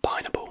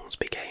 pineapples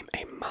became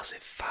a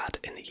massive fad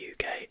in the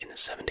UK in the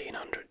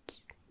 1700s.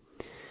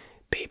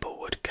 People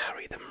would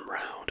carry them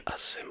round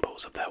as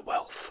symbols of their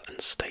wealth and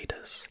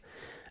status,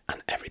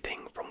 and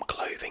everything from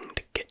clothing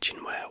to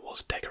kitchenware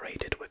was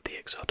decorated with the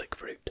exotic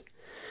fruit.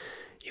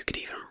 You could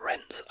even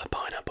rent a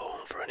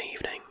pineapple for an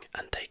evening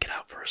and take it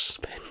out for a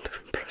spin to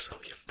impress all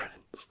your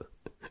friends.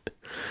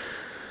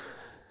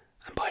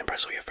 And by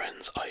impress all your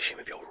friends, I assume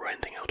if you're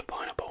renting out a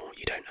pineapple,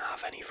 you don't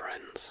have any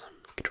friends.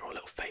 You could draw a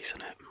little face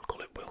on it and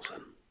call it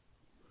Wilson.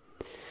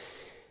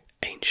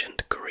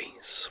 Ancient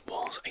Greece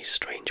was a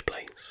strange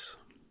place.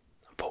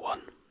 For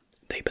one,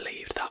 they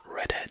believed that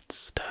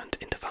redheads turned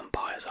into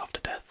vampires after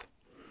death.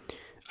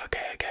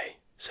 Okay,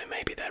 so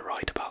maybe they're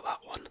right about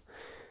that one.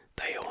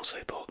 They also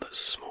thought that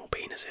small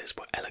penises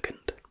were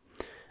elegant,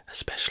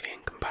 especially in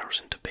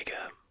comparison to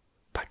bigger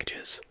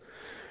packages,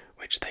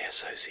 which they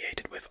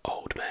associated with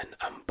old men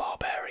and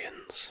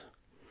barbarians.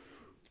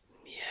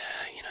 Yeah,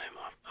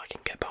 I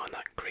can get behind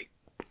that Greek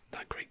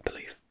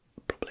belief,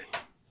 probably.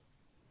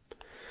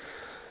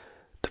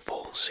 The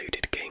four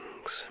suited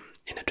kings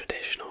in a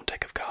traditional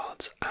deck of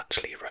cards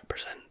actually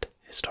represent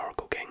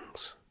historical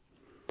kings.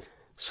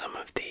 Some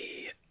of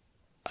the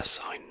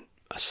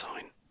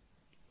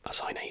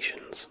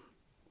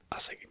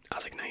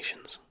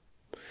assignations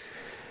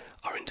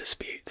are in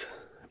dispute,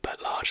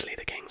 but largely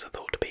the kings are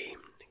thought to be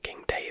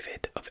King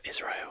David of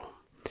Israel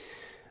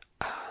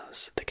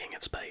as the King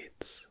of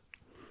Spades,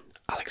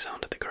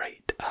 Alexander the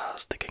Great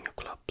as the King of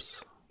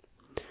Clubs,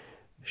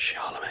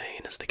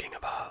 Charlemagne as the King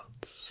of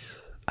Hearts,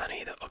 and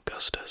either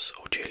Augustus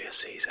or Julius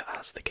Caesar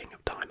as the King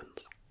of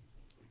Diamonds.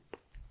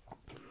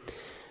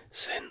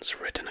 Since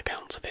written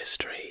accounts of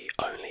history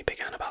only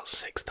began about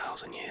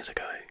 6,000 years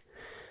ago,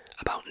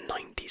 about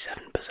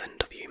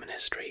 97% of human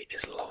history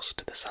is lost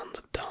to the sands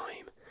of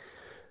time.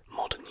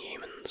 Modern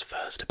humans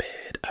first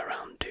appeared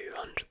around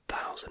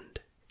 200,000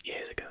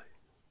 years ago.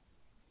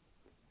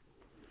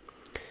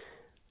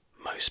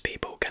 Most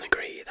people can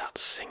agree that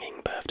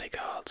singing birthday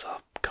cards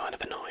are kind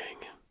of annoying,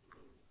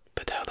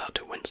 but tell that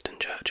to Winston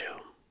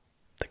Churchill.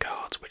 The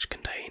cards, which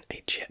contain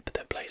a chip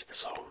that plays the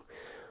song,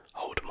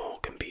 hold more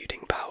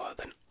computing power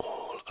than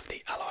all of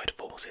the Allied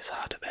forces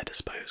had at their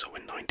disposal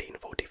in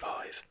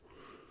 1945.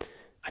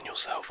 And your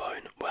cell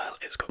phone, well,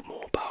 it's got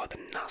more power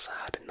than NASA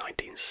had in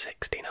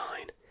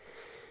 1969.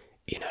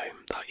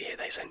 That year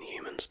they sent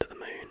humans to the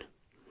moon.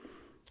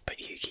 But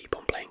you keep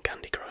on playing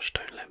Candy Crush,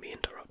 don't let me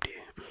interrupt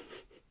you.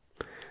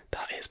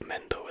 That is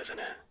mental, isn't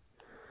it?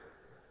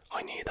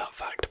 I knew that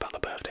fact about the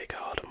birthday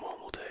card and World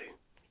War II.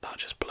 That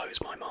just blows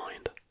my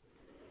mind.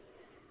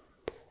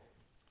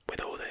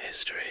 With all the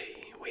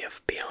history we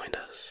have behind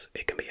us,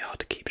 it can be hard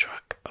to keep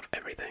track of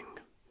everything.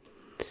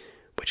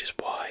 Which is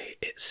why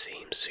it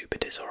seems super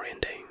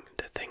disorienting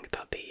to think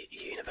that the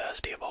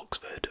University of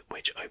Oxford,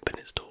 which opened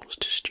its doors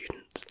to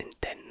students in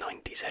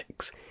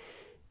 1096,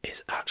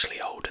 is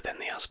actually older than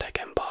the Aztec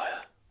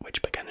Empire,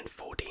 which began in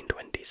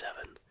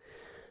 1427,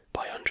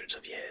 by hundreds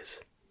of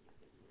years.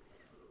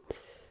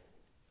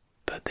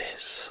 Put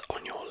this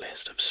on your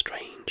list of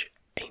strange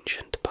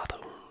ancient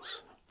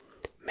battles.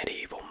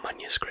 Medieval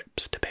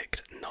manuscripts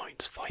depict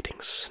knights fighting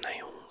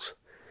snails.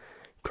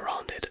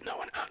 Granted, no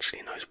one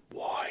actually knows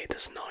why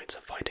the knights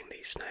are fighting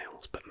these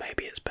snails, but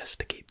maybe it's best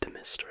to keep the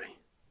mystery.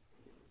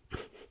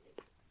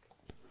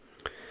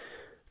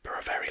 For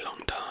a very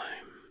long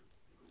time,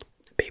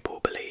 people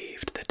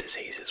believed that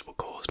diseases were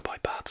caused by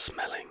bad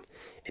smelling,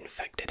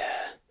 infected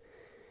air.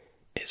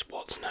 It's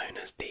what's known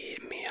as the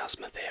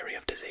miasma theory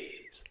of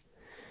disease.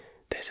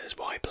 This is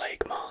why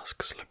plague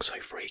masks look so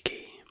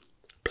freaky.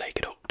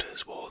 Plague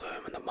doctors wore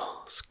them, and the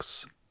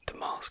masks'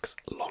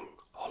 long,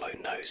 hollow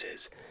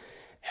noses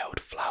held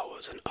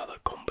flowers and other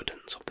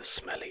components of the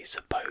smelly,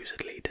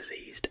 supposedly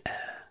diseased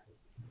air.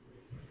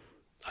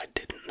 I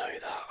didn't know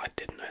that. I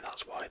didn't know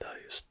that's why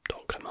those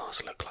doctor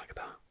masks look like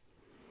that.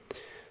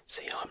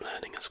 See, I'm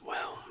learning as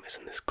well.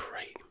 Isn't this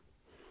great?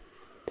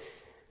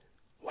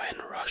 When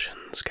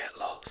Russians get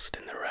lost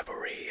in the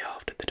revelry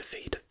after the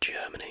defeat of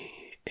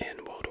Germany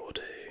in World War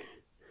II,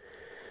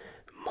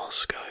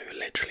 Moscow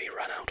literally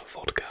ran out of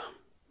vodka.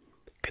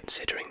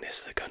 Considering this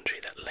is a country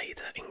that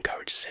later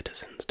encouraged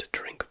citizens to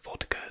drink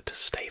vodka to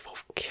stave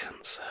off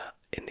cancer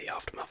in the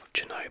aftermath of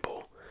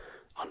Chernobyl,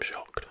 I'm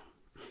shocked.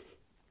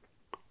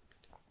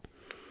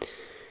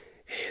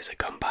 Here's a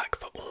comeback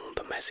for all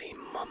the messy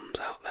mums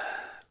out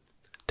there.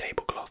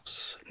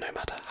 Tablecloths, no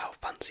matter how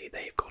fancy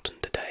they've gotten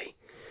today,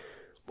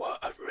 were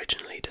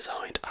originally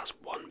designed as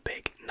one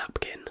big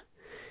napkin.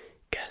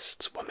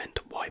 Guests were meant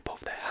to wipe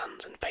off their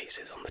hands and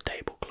faces on the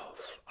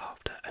tablecloth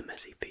after a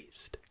messy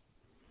feast.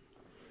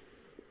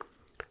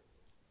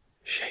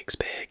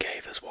 Shakespeare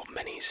gave us what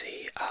many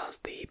see as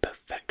the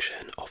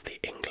perfection of the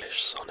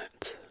English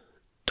sonnet.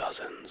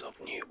 Dozens of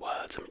new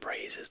words and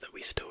phrases that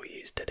we still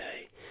use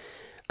today,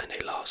 and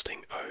a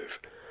lasting oeuvre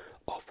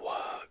of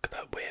work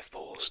that we're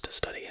forced to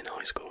study in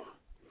high school.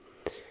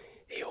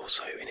 He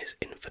also, in his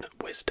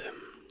infinite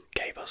wisdom,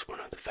 gave us one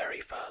of the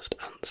very first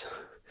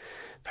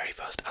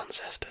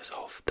ancestors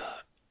of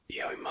the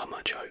 "Yo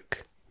Mama"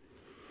 joke.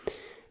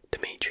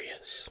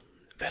 Demetrius,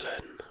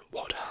 villain,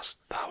 what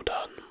hast thou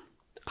done?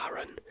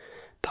 Aaron,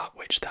 that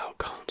which thou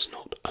canst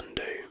not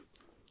undo.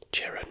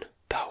 Chiron,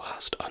 thou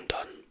hast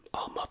undone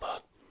our mother.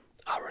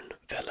 Aaron,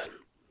 villain,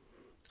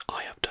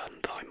 I have done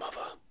thy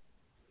mother.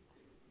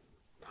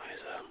 That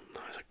is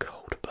a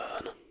cold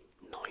burn.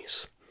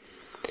 Nice.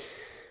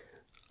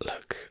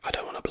 Look, I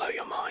don't want to blow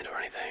your mind or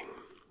anything,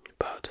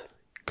 but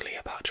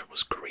Cleopatra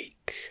was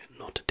Greek,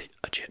 not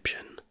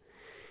Egyptian.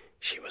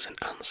 She was an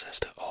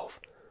ancestor of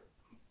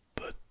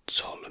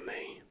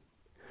Ptolemy,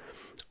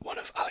 one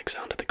of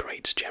Alexander the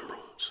Great's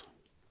generals.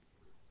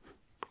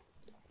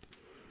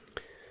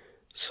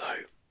 So,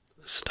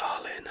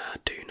 Stalin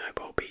had 2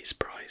 Nobel Peace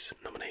Prize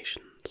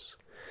nominations.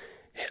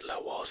 Hitler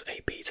was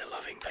a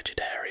pizza-loving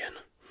vegetarian.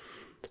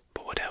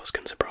 But what else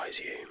can surprise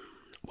you?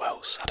 Well,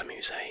 Saddam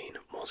Hussein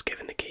was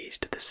given the keys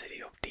to the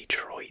city of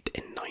Detroit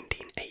in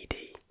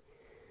 1980.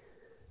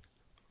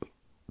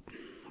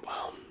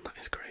 Wow, that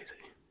is crazy.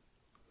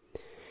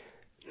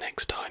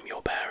 Next time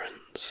your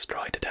parents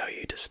try to tell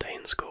you to stay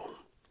in school,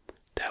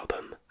 tell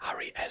them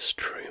Harry S.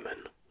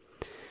 Truman.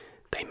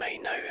 They may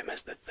know him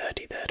as the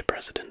 33rd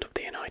President of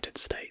the United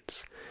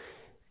States.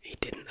 He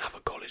didn't have a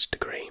college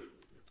degree.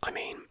 I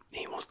mean,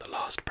 he was the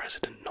last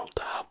president not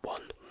to have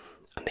one,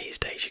 and these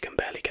days you can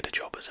barely get a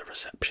job as a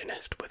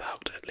receptionist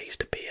without at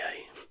least a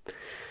BA.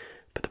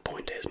 But the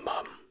point is,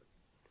 Mum,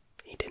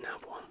 he didn't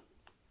have one.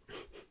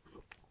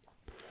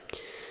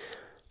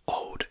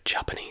 Old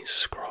Japanese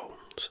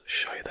scrolls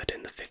show that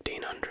in the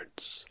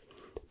 1500s,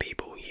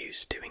 people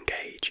used to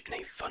engage in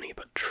a funny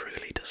but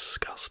truly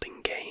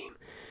disgusting game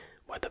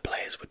where the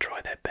players would try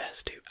their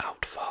best to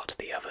outfart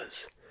the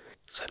others.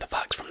 So the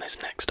facts from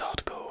this next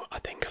article I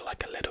think are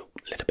like a little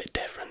bit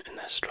different in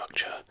their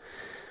structure.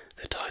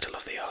 The title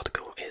of the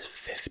article is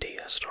 50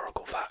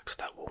 Historical Facts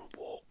That Will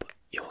Warp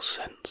Your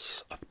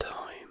Sense of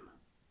Time.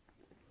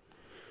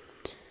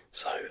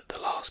 So, The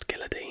Last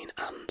Guillotine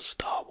and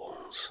Star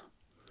Wars.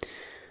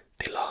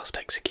 The last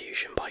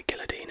execution by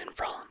guillotine in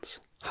France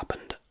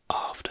happened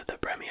after the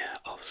premiere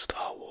of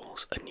Star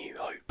Wars A New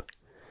Hope.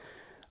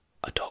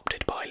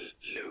 Adopted by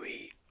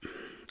Louis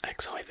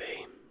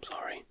XIV,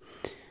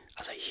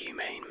 as a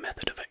humane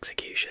method of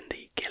execution,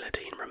 the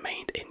guillotine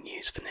remained in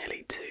use for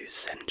nearly 2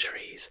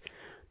 centuries,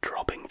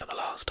 dropping for the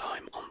last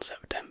time on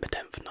September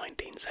 10th,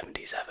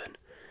 1977,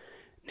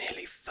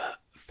 nearly 4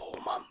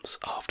 months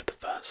after the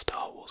first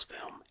Star Wars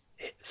film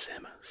hit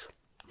cinemas.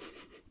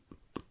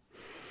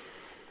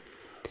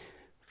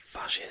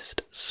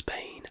 Fascist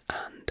Spain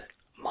and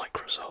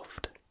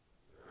Microsoft.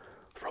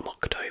 From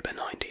October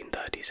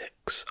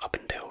 1936 up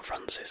until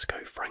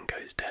Francisco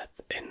Franco's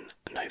death in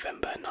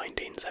November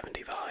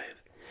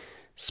 1975,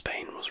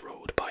 Spain was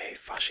ruled by a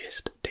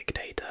fascist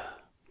dictator.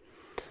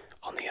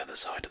 On the other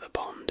side of the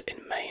pond,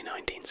 in May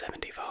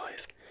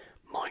 1975,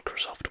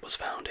 Microsoft was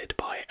founded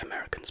by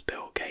Americans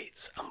Bill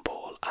Gates and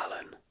Paul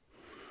Allen.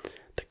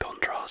 The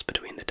contrast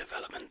between the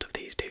development of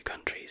these 2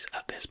 countries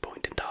at this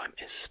point in time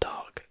is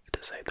stark,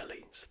 to say the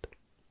least.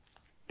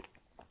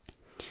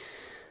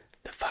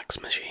 The fax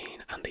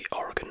machine and the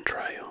Oregon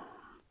Trail.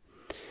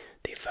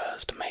 The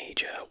first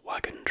major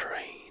wagon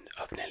train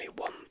of nearly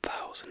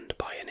 1,000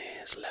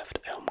 pioneers left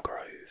Elm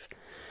Grove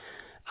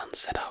and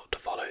set out to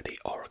follow the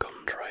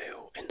Oregon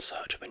Trail in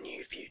search of a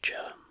new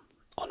future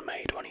on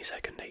May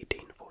 22nd,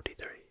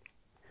 1843.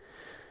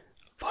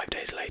 5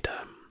 days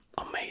later,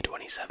 on May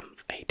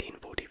 27th,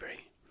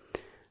 1843,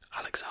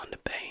 Alexander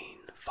Bain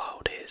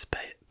filed his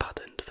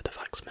patent for the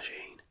fax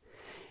machine.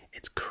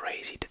 It's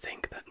crazy to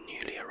think that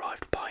newly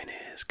arrived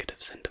pioneers could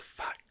have sent a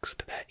fax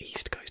to their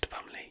East Coast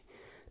family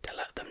to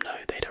let them know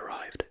they'd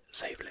arrived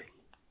safely.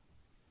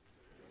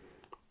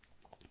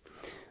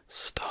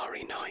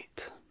 Starry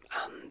Night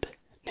and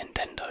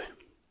Nintendo.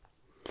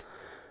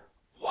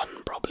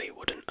 One probably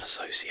wouldn't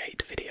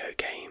associate video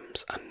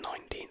games and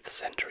 19th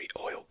century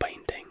oil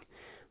painting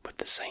with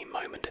the same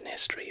moment in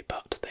history,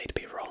 but they'd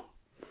be wrong.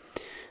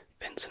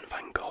 Vincent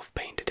van Gogh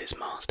painted his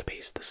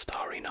masterpiece The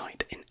Starry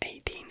Night in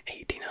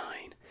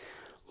 1889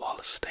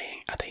 while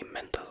staying at a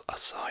mental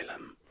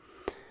asylum,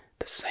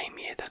 the same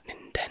year that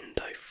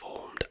Nintendo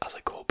formed as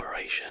a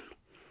corporation,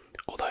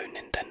 although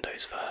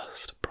Nintendo's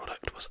first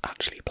product was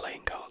actually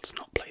playing cards,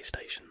 not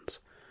PlayStations.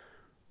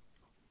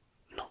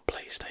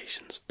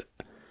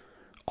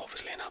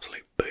 Obviously an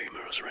absolute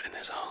boomer has written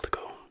this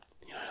article.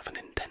 You don't have a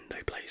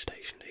Nintendo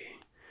PlayStation, do you?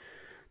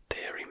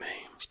 Deary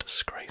me, it's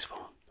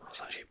disgraceful.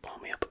 That's actually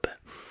wound me up a bit.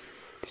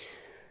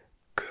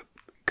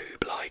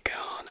 Kublai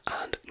Khan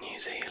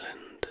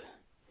Zealand.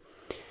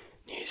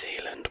 New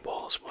Zealand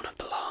was one of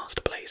the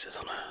last places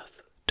on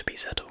Earth to be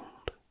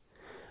settled.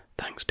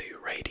 Thanks to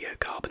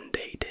radiocarbon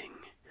dating,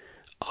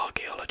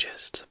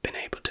 archaeologists have been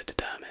able to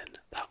determine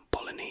that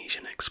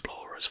Polynesian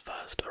explorers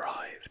first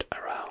arrived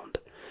around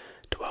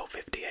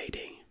 1250 AD.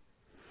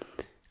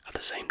 At the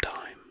same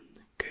time,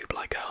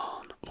 Kublai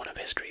Khan, one of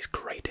history's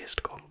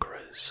greatest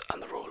conquerors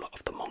and the ruler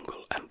of the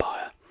Mongol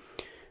Empire,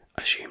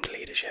 assumed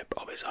leadership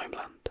of his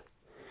homeland.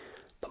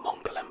 The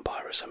Mongol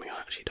Empire is something I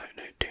actually don't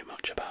know too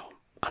much about,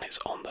 and it's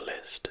on the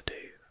list to do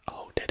a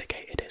whole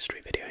dedicated history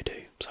video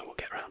too, so we'll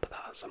get around to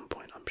that at some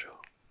point, I'm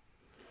sure.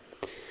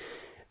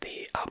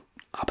 The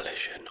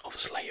abolition of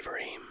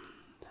slavery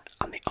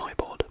and the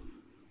iPod.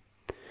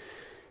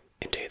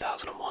 In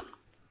 2001,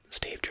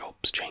 Steve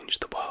Jobs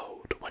changed the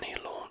world when he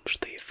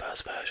launched the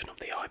first version of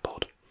the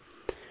iPod,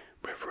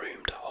 with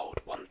room to hold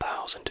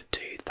 1,000 to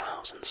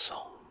 2,000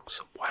 songs.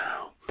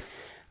 Wow!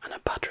 And a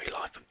battery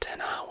life of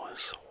 10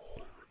 hours.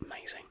 Oh,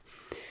 amazing.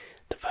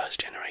 The first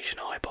generation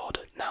iPod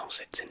now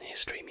sits in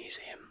history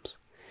museums.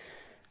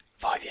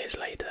 5 years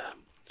later,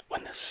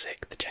 when the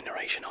 6th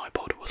generation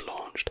iPod was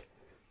launched,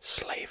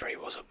 slavery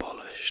was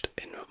abolished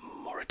in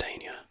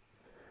Mauritania,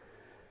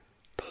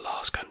 the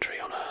last country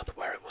on Earth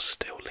where it was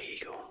still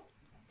legal.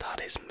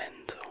 That is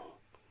mental.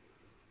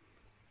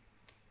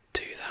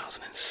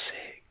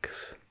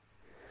 2006.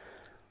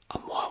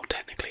 And while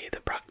technically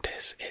the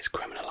practice is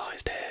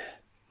criminalised here,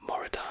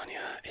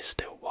 Mauritania is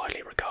still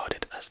widely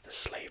regarded as the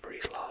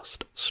slavery's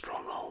last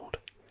stronghold.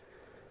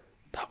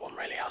 That one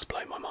really has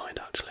blown my mind,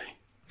 actually.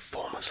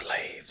 Former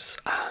slaves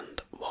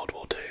and World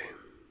War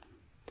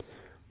II.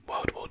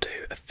 World War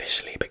II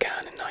officially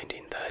began in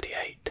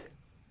 1938.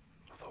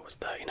 I thought it was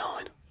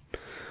 39.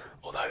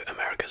 Although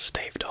America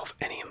staved off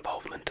any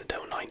involvement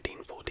until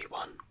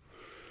 1941.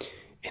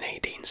 In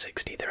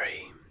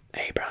 1863,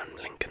 Abraham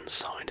Lincoln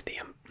signed the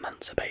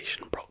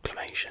Emancipation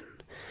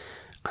Proclamation,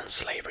 and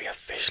slavery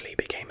officially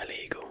became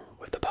illegal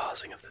with the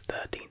passing of the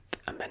 13th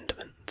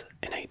Amendment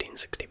in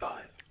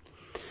 1865.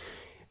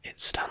 It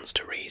stands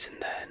to reason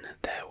then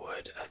there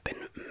would have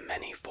been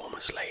many former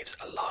slaves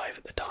alive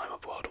at the time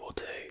of World War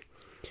II.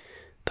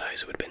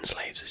 Those who had been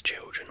slaves as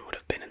children would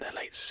have been in their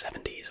late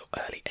 70s or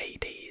early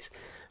 80s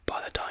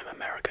by the time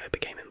America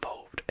became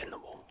involved in the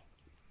war.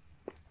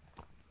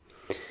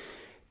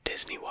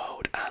 Disney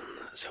World and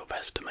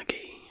Sylvester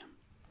McGee.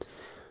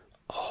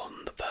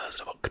 On the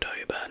 1st of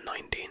October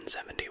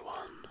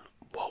 1971,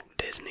 Walt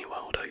Disney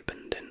World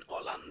opened in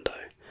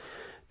Orlando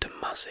to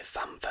massive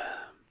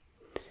fanfare.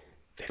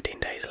 15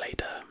 days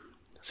later,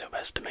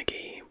 Sylvester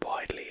McGee,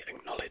 widely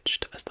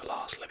acknowledged as the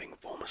last living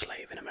former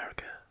slave in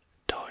America,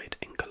 died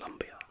in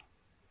Colombia.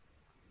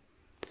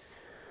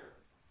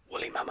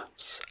 Woolly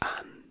mammoths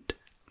and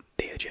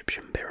the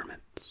Egyptian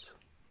pyramids.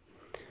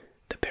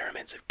 The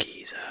pyramids of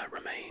Giza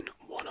remain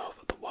one of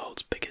the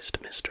world's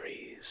biggest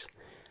mysteries.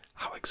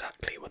 How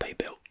exactly were they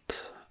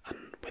built,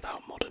 and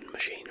without modern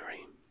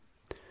machinery?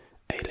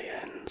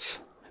 Aliens.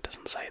 It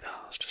doesn't say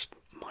that, that's just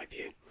my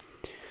view.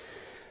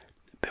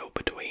 Built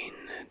between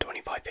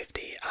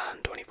 2550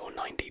 and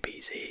 2490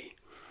 BC,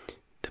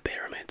 the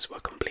pyramids were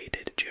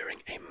completed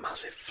during a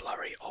massive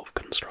flurry of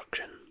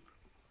construction.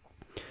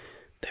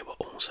 They were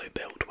also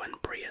built when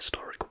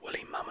prehistoric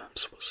woolly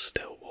mammoths were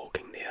still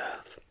walking the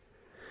earth.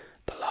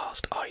 The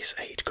last Ice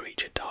Age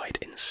creature died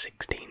in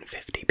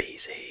 1650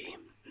 BC,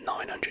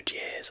 900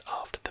 years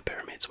after the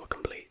pyramids were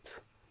complete.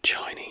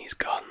 Chinese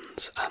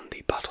guns and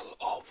the Battle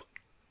of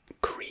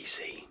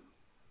Crécy.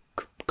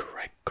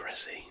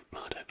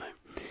 I don't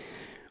know.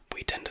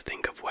 We tend to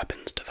think of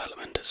weapons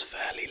development as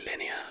fairly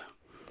linear,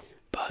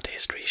 but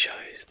history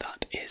shows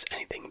that is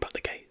anything but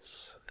the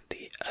case.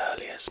 The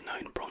earliest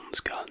known bronze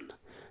gun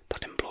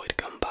that employed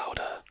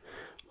gunpowder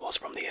was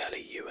from the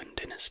early Yuan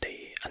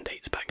dynasty and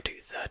dates back to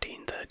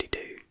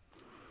 1332.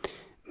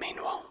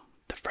 Meanwhile,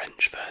 the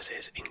French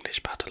versus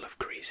English Battle of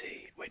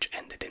Crécy, which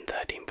ended in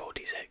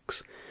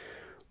 1346,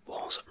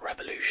 was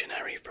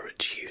revolutionary for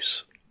its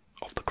use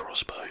of the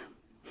crossbow,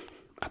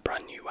 a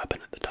brand new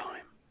weapon at the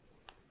time.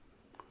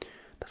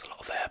 There's a lot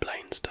of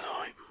airplanes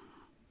tonight.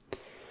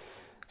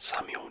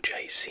 Samuel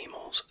J.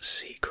 Seymour's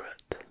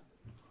secret.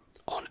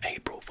 On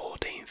April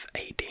 14th,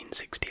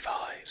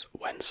 1865,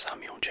 when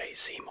Samuel J.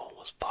 Seymour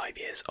was 5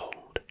 years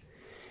old,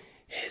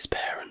 his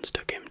parents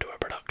took him to a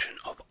production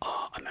of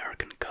Our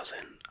American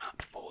Cousin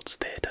at Ford's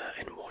Theatre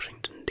in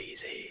Washington,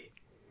 D.C.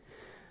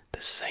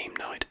 The same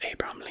night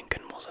Abraham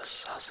Lincoln was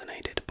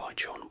assassinated by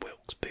John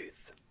Wilkes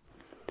Booth.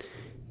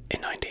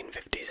 In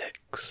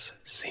 1956,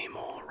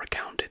 Seymour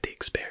recounted the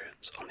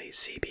experience on the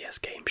CBS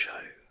game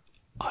show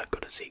I've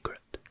Got a Secret.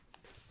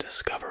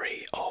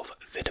 Discovery of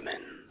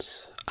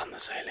vitamins and the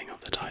sailing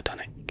of the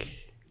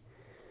Titanic.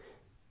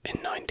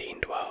 In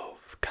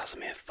 1912,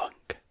 Casimir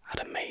Funk had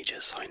a major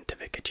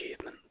scientific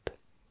achievement.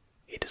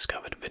 He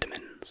discovered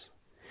vitamins.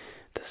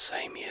 The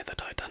same year the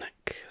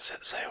Titanic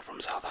set sail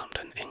from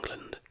Southampton,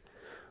 England.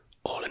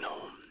 All in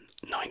all,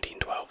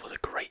 1912 was a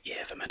great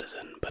year for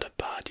medicine, but a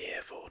bad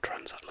year for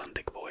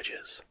transatlantic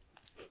voyages.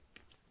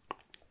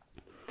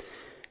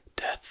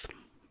 Death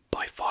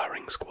by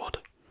firing squad.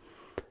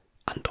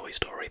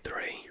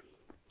 3.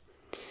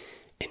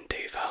 In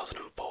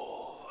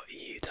 2004,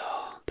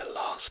 Utah, the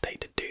last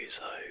state to do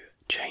so,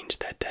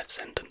 changed their death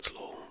sentence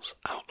laws,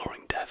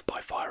 outlawing death by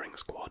firing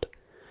squad.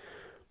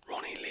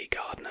 Ronnie Lee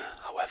Gardner,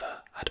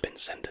 however, had been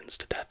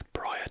sentenced to death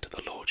prior to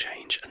the law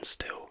change and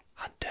still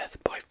had death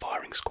by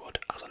firing squad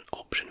as an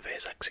option for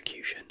his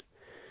execution.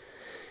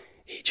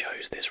 He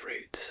chose this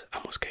route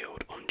and was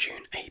killed on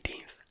June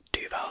 18th,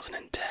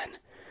 2010,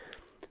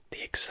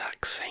 the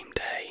exact same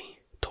day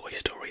Toy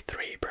Story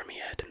 3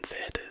 premiered in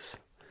theatres.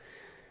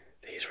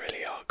 These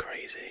really are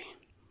crazy.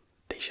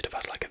 They should have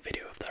had like a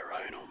video of their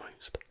own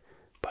almost,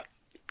 but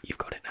you've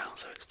got it now,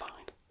 so it's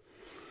fine.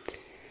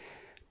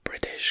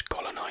 British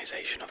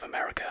colonisation of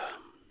America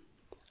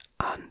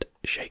and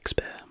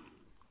Shakespeare.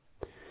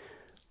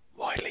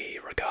 Widely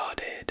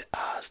regarded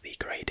as the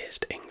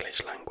greatest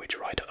English language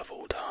writer of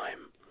all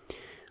time,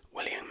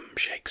 William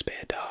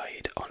Shakespeare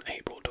died on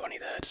April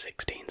 23rd,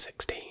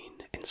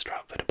 1616 in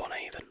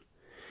Stratford-upon-Avon,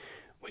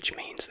 which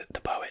means that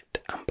the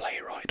poet and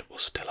playwright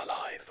was still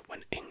alive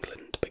when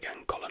England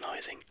began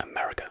colonising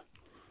America,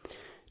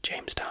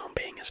 Jamestown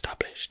being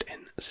established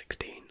in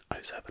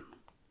 1607.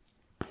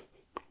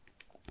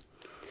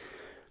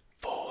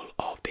 Fall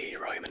of the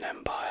Roman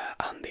Empire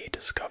and the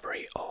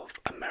discovery of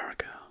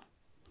America.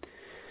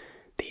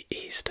 The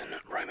Eastern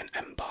Roman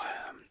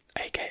Empire,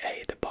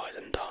 aka the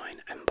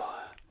Byzantine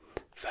Empire,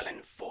 fell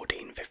in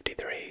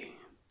 1453.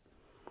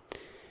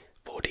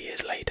 40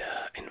 years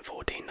later, in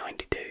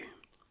 1492,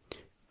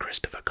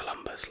 Christopher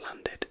Columbus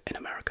landed in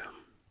America,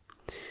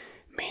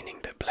 meaning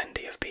that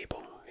plenty of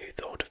people who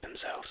thought of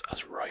themselves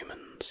as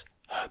Romans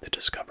heard the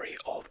discovery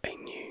of a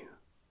new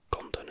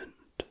continent.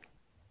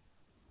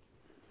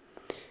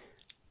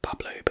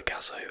 Pablo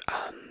Picasso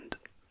and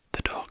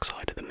the Dark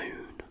Side of the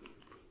Moon.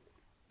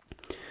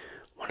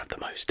 One of the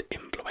most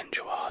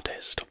influential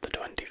artists of the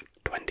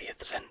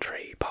 20th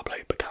century, Pablo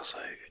Picasso,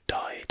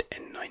 died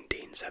in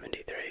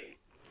 1973.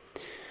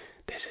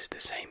 This is the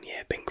same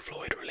year Pink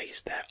Floyd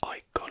released their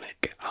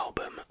iconic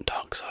album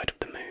Dark Side of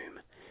the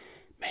Moon,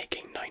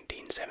 making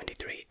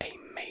 1973 a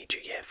major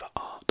year for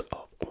art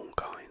of all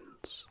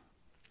kinds.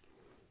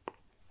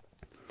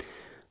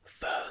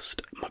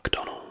 First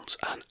McDonald's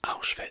and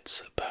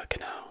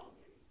Auschwitz-Birkenau.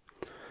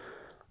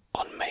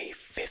 On May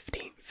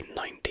 15th,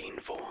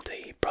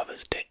 1940,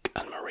 brothers Dick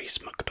and Maurice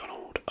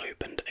McDonald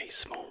opened a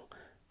small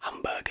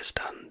hamburger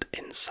stand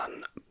in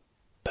San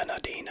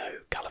Bernardino,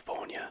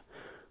 California,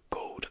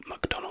 called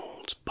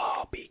McDonald's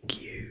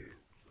Barbecue.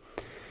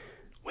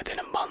 Within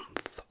a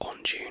month,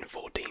 on June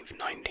 14th,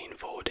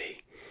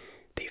 1940,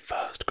 the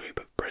first group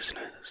of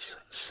prisoners,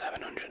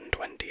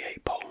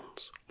 728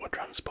 Poles, were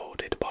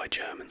transported by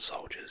German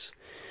soldiers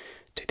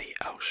to the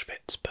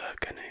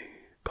Auschwitz-Birkenau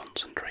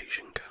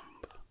concentration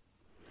camp.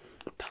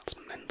 That's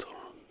mental.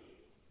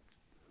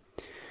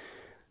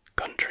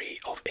 Country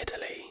of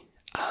Italy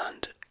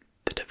and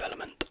the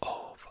development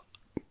of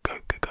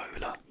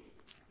Coca-Cola.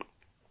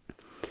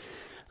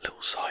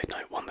 Little side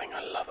note, one thing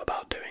I love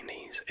about doing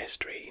these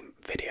history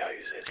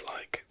videos is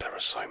like there are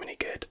so many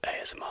good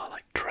ASMR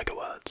like trigger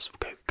words.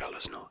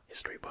 Coca-Cola's not a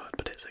history word,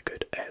 but it's a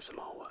good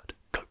ASMR word.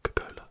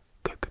 Coca-Cola,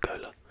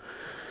 Coca-Cola.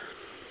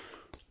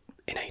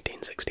 In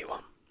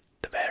 1861,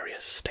 the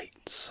various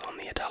states on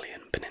the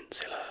Italian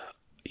peninsula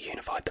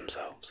unified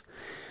themselves,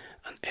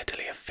 and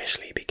Italy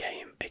officially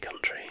became a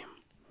country.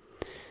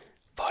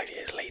 5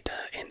 years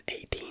later, in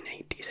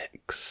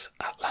 1886,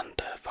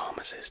 Atlanta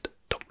pharmacist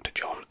Dr.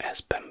 John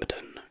S.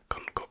 Pemberton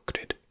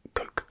concocted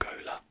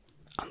Coca-Cola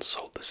and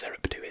sold the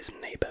syrup to his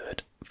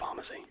neighbourhood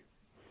pharmacy.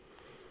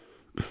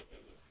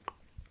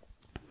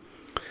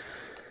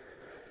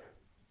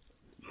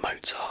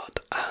 Mozart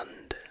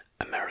and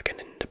American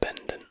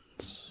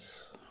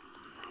independence.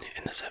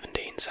 In the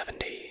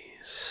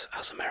 1770s,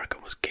 as America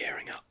was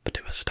gearing up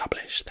to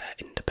establish their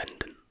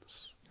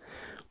independence,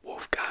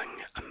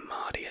 Wolfgang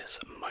Amadeus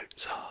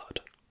Mozart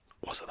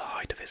was at the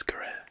height of his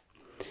career.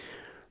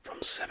 From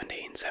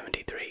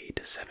 1773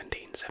 to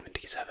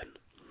 1777,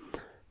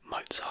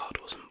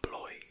 Mozart was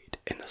employed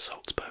in the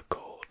Salzburg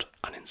court,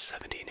 and in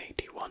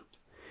 1781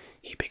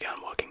 he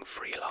began working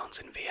freelance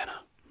in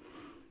Vienna.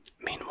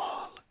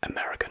 Meanwhile,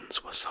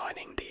 Americans were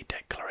signing the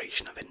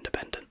Declaration of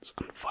Independence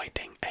and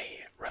fighting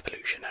a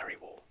revolutionary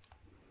war.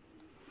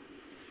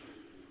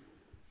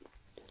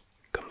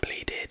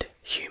 Completed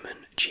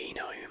human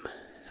genome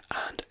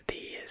and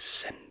the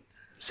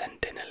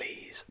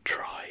Sentinelese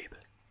tribe.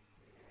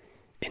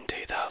 In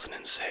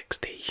 2006,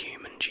 the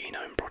Human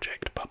Genome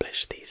Project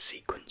published the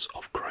sequence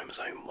of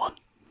chromosome 1,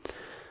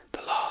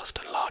 the last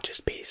and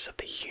largest piece of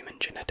the human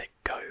genetic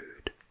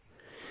code.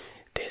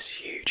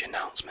 This huge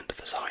announcement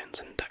for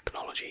science and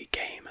technology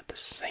came at the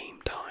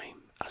same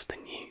time as the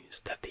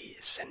news that the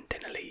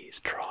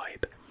Sentinelese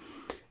tribe,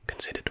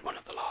 considered one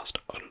of the last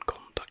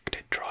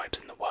uncontacted tribes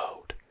in the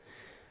world,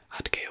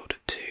 had killed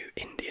 2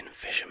 Indian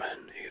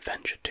fishermen who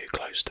ventured too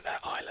close to their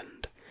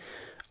island,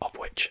 of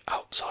which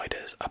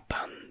outsiders are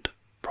banned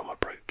from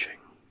approaching.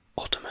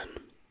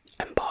 Ottoman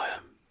Empire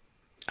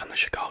and the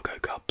Chicago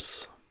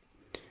Cubs.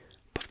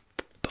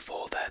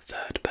 Before their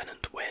third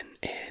pennant win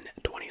in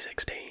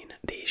 2016,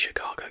 the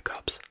Chicago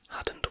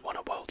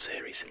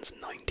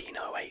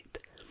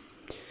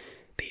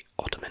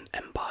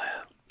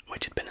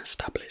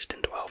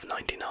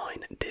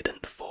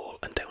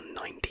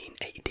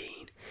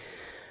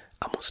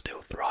was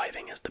still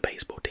thriving as the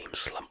baseball team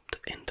slumped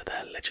into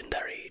their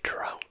legendary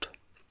drought.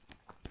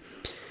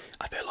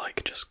 I feel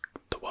like just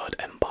the word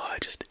empire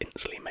just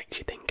instantly makes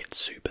you think it's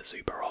super,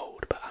 super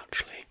old, but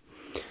actually,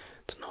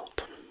 it's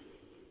not.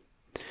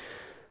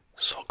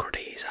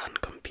 Socrates and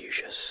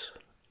Confucius,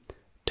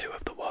 two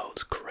of the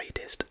world's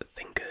greatest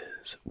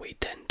thinkers. We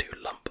tend to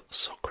lump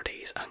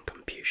Socrates and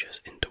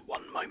Confucius into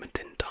one moment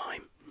in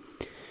time.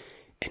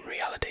 In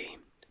reality,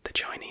 the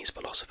Chinese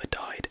philosopher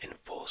died in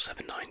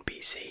 479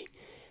 BC,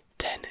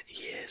 10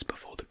 years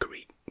before the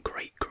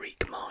Great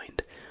Greek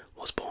mind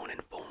was born in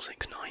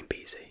 469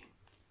 BC.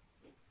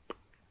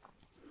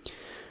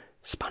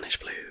 Spanish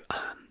flu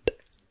and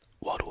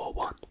World War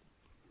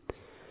I.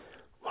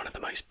 One of the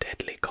most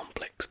deadly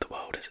conflicts the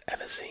world has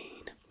ever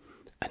seen.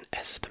 An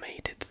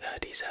estimated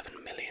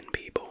 37 million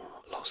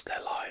people lost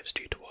their lives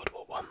due to World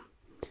War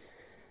I.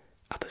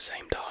 At the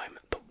same time,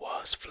 the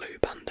worst flu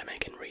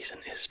pandemic in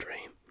recent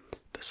history,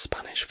 the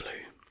Spanish flu,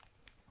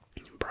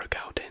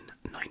 broke out in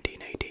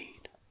 1918.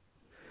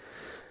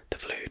 The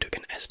flu took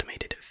an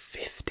estimated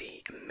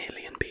 50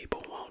 million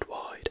people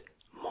worldwide,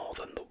 more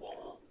than the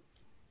war.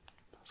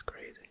 That's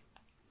crazy.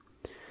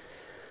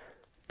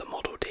 The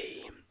Model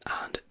T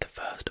and the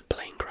first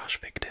plane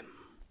crash victim.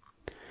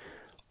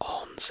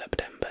 On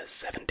September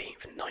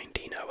 17th,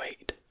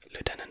 1908,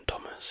 Lieutenant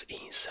Thomas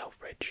E.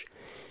 Selfridge,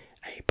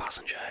 a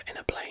passenger in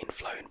a plane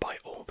flown by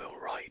Orville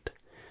Wright,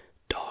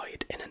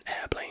 died in an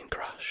airplane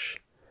crash.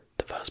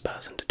 The first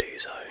person to do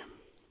so.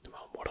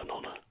 Well, what an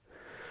honour.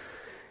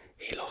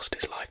 He lost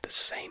his life the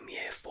same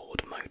year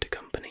Ford Motor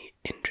Company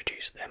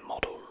introduced their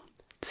Model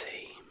T,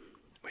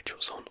 which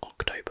was on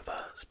October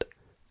 1st,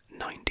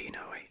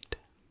 1908.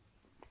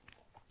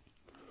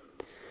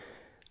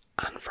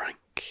 Anne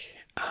Frank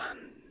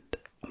and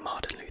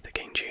Martin Luther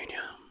King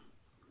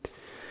Jr.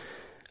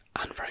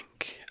 Anne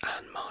Frank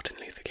and Martin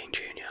Luther King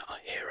Jr. are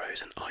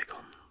heroes and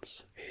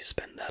icons who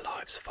spent their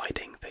lives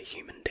fighting for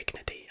human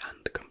dignity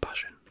and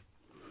compassion.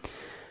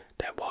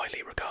 They're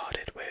widely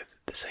regarded with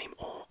the same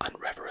awe and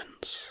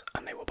reverence,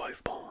 and they were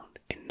both born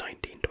in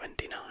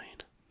 1929.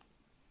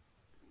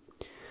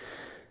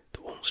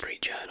 The Wall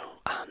Street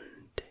Journal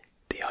and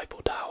the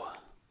Eiffel Tower.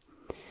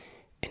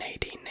 In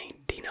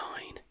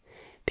 1889,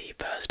 the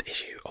first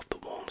issue of the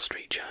Wall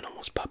Street Journal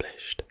was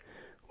published,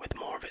 with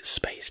more of its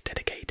space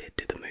dedicated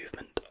to the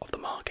movement of the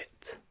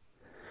market.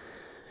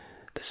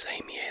 The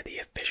same year, the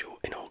official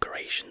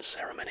inauguration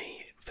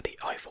ceremony for the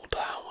Eiffel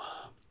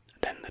Tower,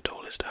 then the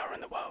tallest tower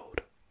in the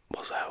world,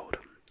 was held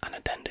and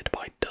attended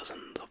by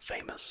dozens of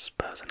famous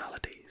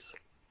personalities.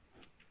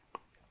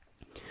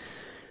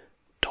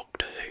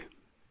 Doctor Who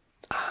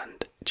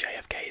and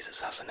JFK's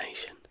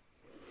assassination.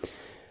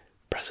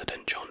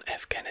 President John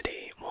F.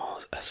 Kennedy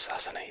was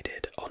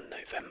assassinated on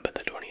November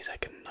the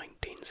 22nd,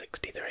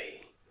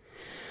 1963.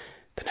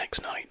 The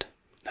next night,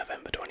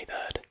 November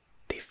 23rd,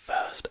 the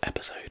first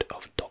episode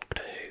of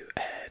Doctor Who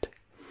aired.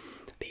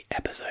 The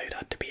episode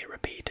had to be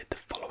repeated the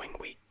following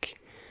week,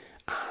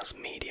 as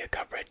media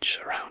coverage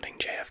surrounding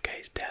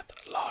JFK's death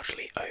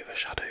largely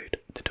overshadowed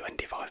the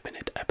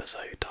 25-minute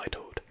episode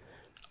titled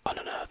An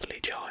Unearthly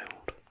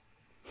Child.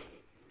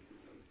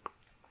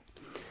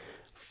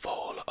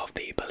 Fall of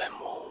the Berlin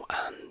Wall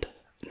and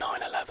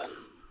 9/11.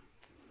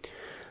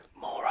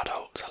 More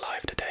adults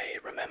alive today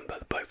remember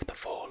both the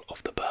fall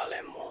of the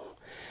Berlin Wall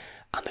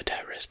and the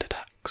terrorist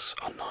attacks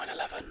on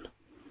 9/11.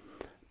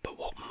 But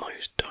what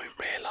most don't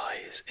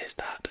realise is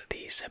that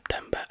the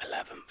September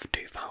 11th,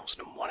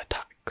 2001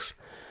 attacks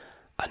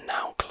are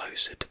now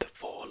closer to the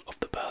fall of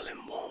the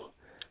Berlin Wall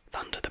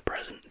than to the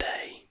present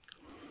day.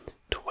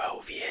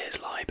 12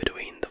 years lie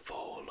between the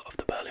fall of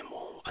the Berlin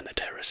Wall and the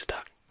terrorist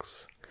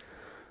attacks.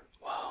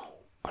 Wow.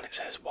 And it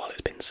says, while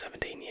it's been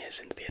 17 years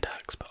since the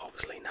attacks, but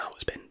obviously now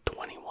it's been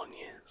 21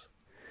 years.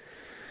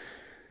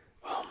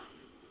 Well,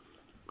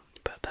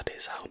 but that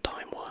is how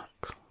time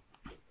works.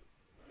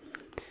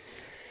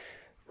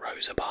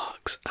 Rosa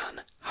Parks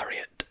and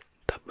Harriet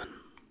Tubman.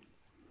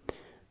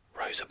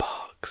 Rosa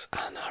Parks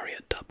and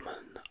Harriet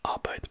Tubman are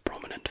both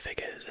prominent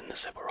figures in the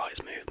civil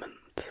rights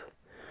movement.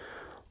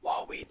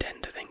 While we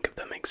tend to think of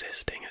them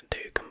existing at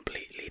two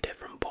completely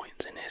different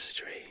points in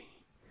history,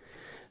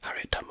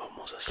 Harriet Tubman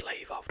was a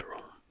slave after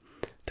all.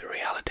 The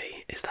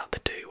reality is that the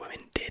two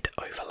women did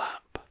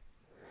overlap.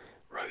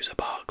 Rosa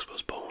Parks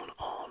was born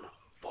on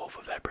 4th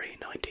of February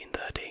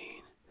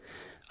 1913,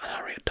 and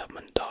Harriet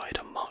Tubman died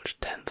on March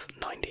 10th,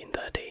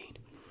 1913.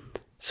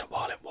 So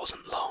while it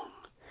wasn't long,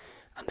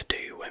 and the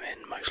two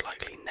women most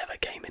likely never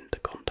came into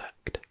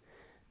contact,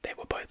 they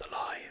were both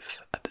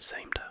alive at the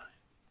same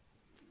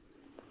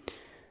time.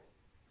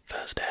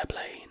 First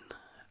airplane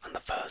and the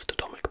first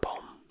atomic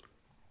bomb.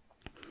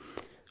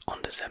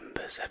 On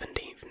December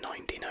 17th,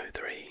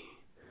 1903,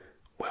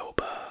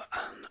 Wilbur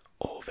and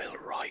Orville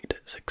Wright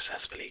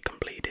successfully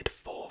completed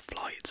 4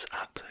 flights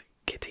at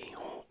Kitty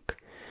Hawk,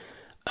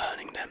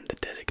 earning them the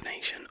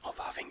designation of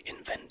having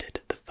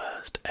invented the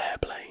first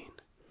airplane.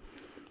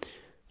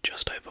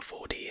 Just over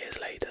 40 years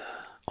later,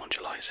 on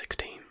July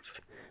 16th,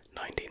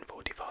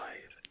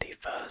 1945, the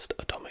first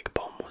atomic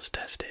bomb was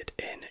tested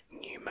in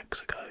New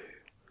Mexico.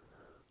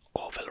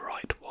 Orville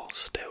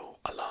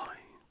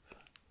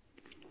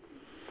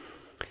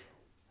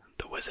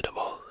Wizard of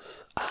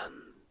Oz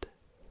and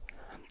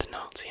the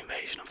Nazi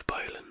invasion of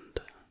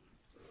Poland.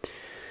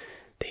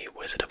 The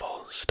Wizard of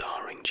Oz,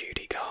 starring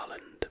Judy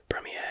Garland,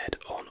 premiered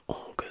on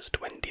August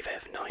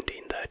 25th,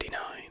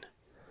 1939.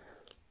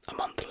 A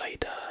month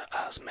later,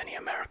 as many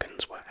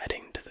Americans were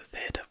heading to the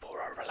theatre for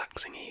a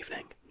relaxing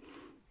evening,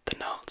 the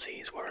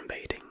Nazis were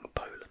invading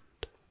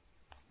Poland.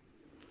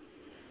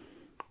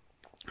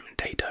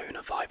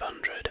 Daytona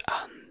 500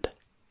 and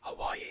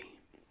Hawaii.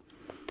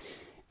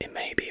 It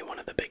may be one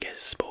of the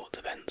biggest sports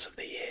events of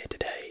the year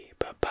today,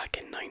 but back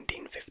in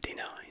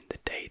 1959, the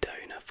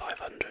Daytona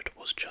 500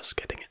 was just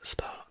getting its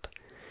start.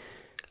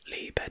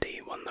 Lee Petty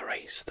won the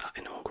race that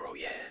inaugural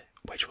year,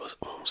 which was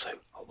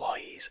also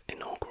Hawaii's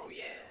inaugural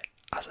year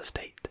as a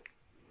state.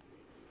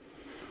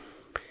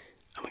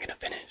 And we're going to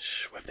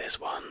finish with this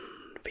one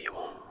for you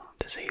all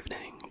this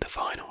evening, the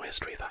final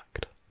history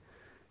fact.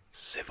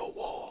 Civil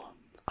War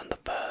and the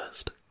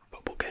first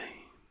football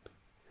game.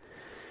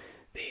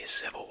 The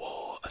Civil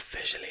War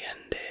officially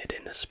ended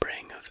in the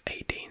spring of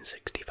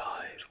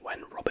 1865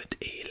 when Robert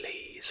E.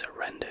 Lee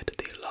surrendered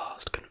the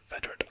last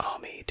Confederate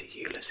army to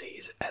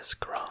Ulysses S.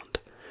 Grant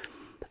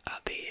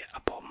at the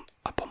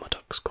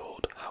Appomattox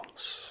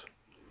Courthouse.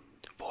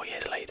 4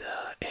 years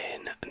later,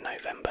 in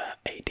November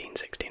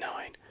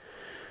 1869,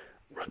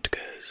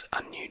 Rutgers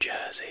and New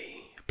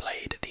Jersey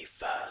played the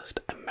first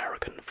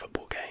American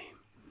football game.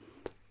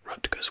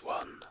 Rutgers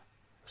won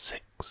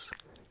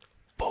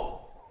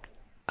 6-4.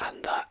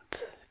 And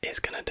that is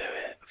going to do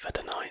it for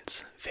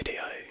tonight's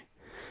video.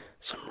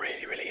 Some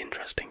really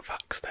interesting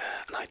facts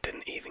there, and I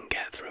didn't even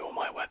get through all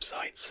my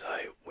websites,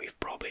 so we've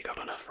probably got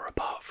enough for a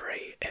part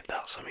 3. If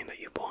that's something that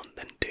you want,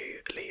 then do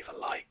leave a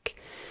like.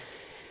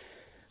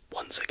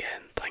 Once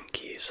again,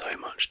 thank you so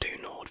much to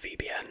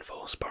NordVPN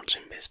for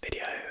sponsoring this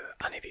video,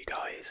 and if you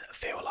guys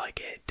feel like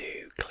it,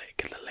 do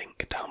click the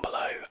link down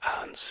below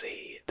and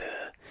see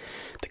the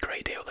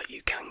great deal that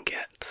you can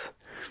get.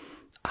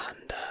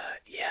 And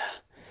yeah,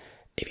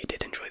 if you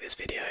did enjoy this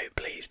video,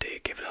 please do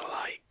give it a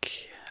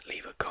like,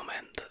 leave a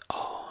comment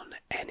on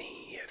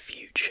any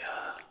future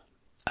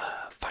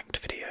fact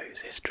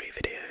videos, history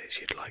videos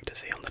you'd like to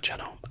see on the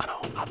channel, and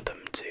I'll add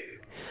them to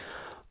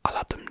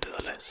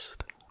the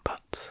list.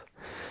 But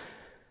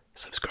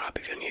subscribe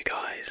if you're new,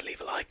 guys, leave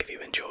a like if you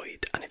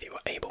enjoyed and if you were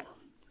able.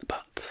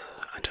 But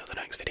until the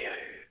next video,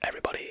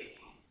 everybody,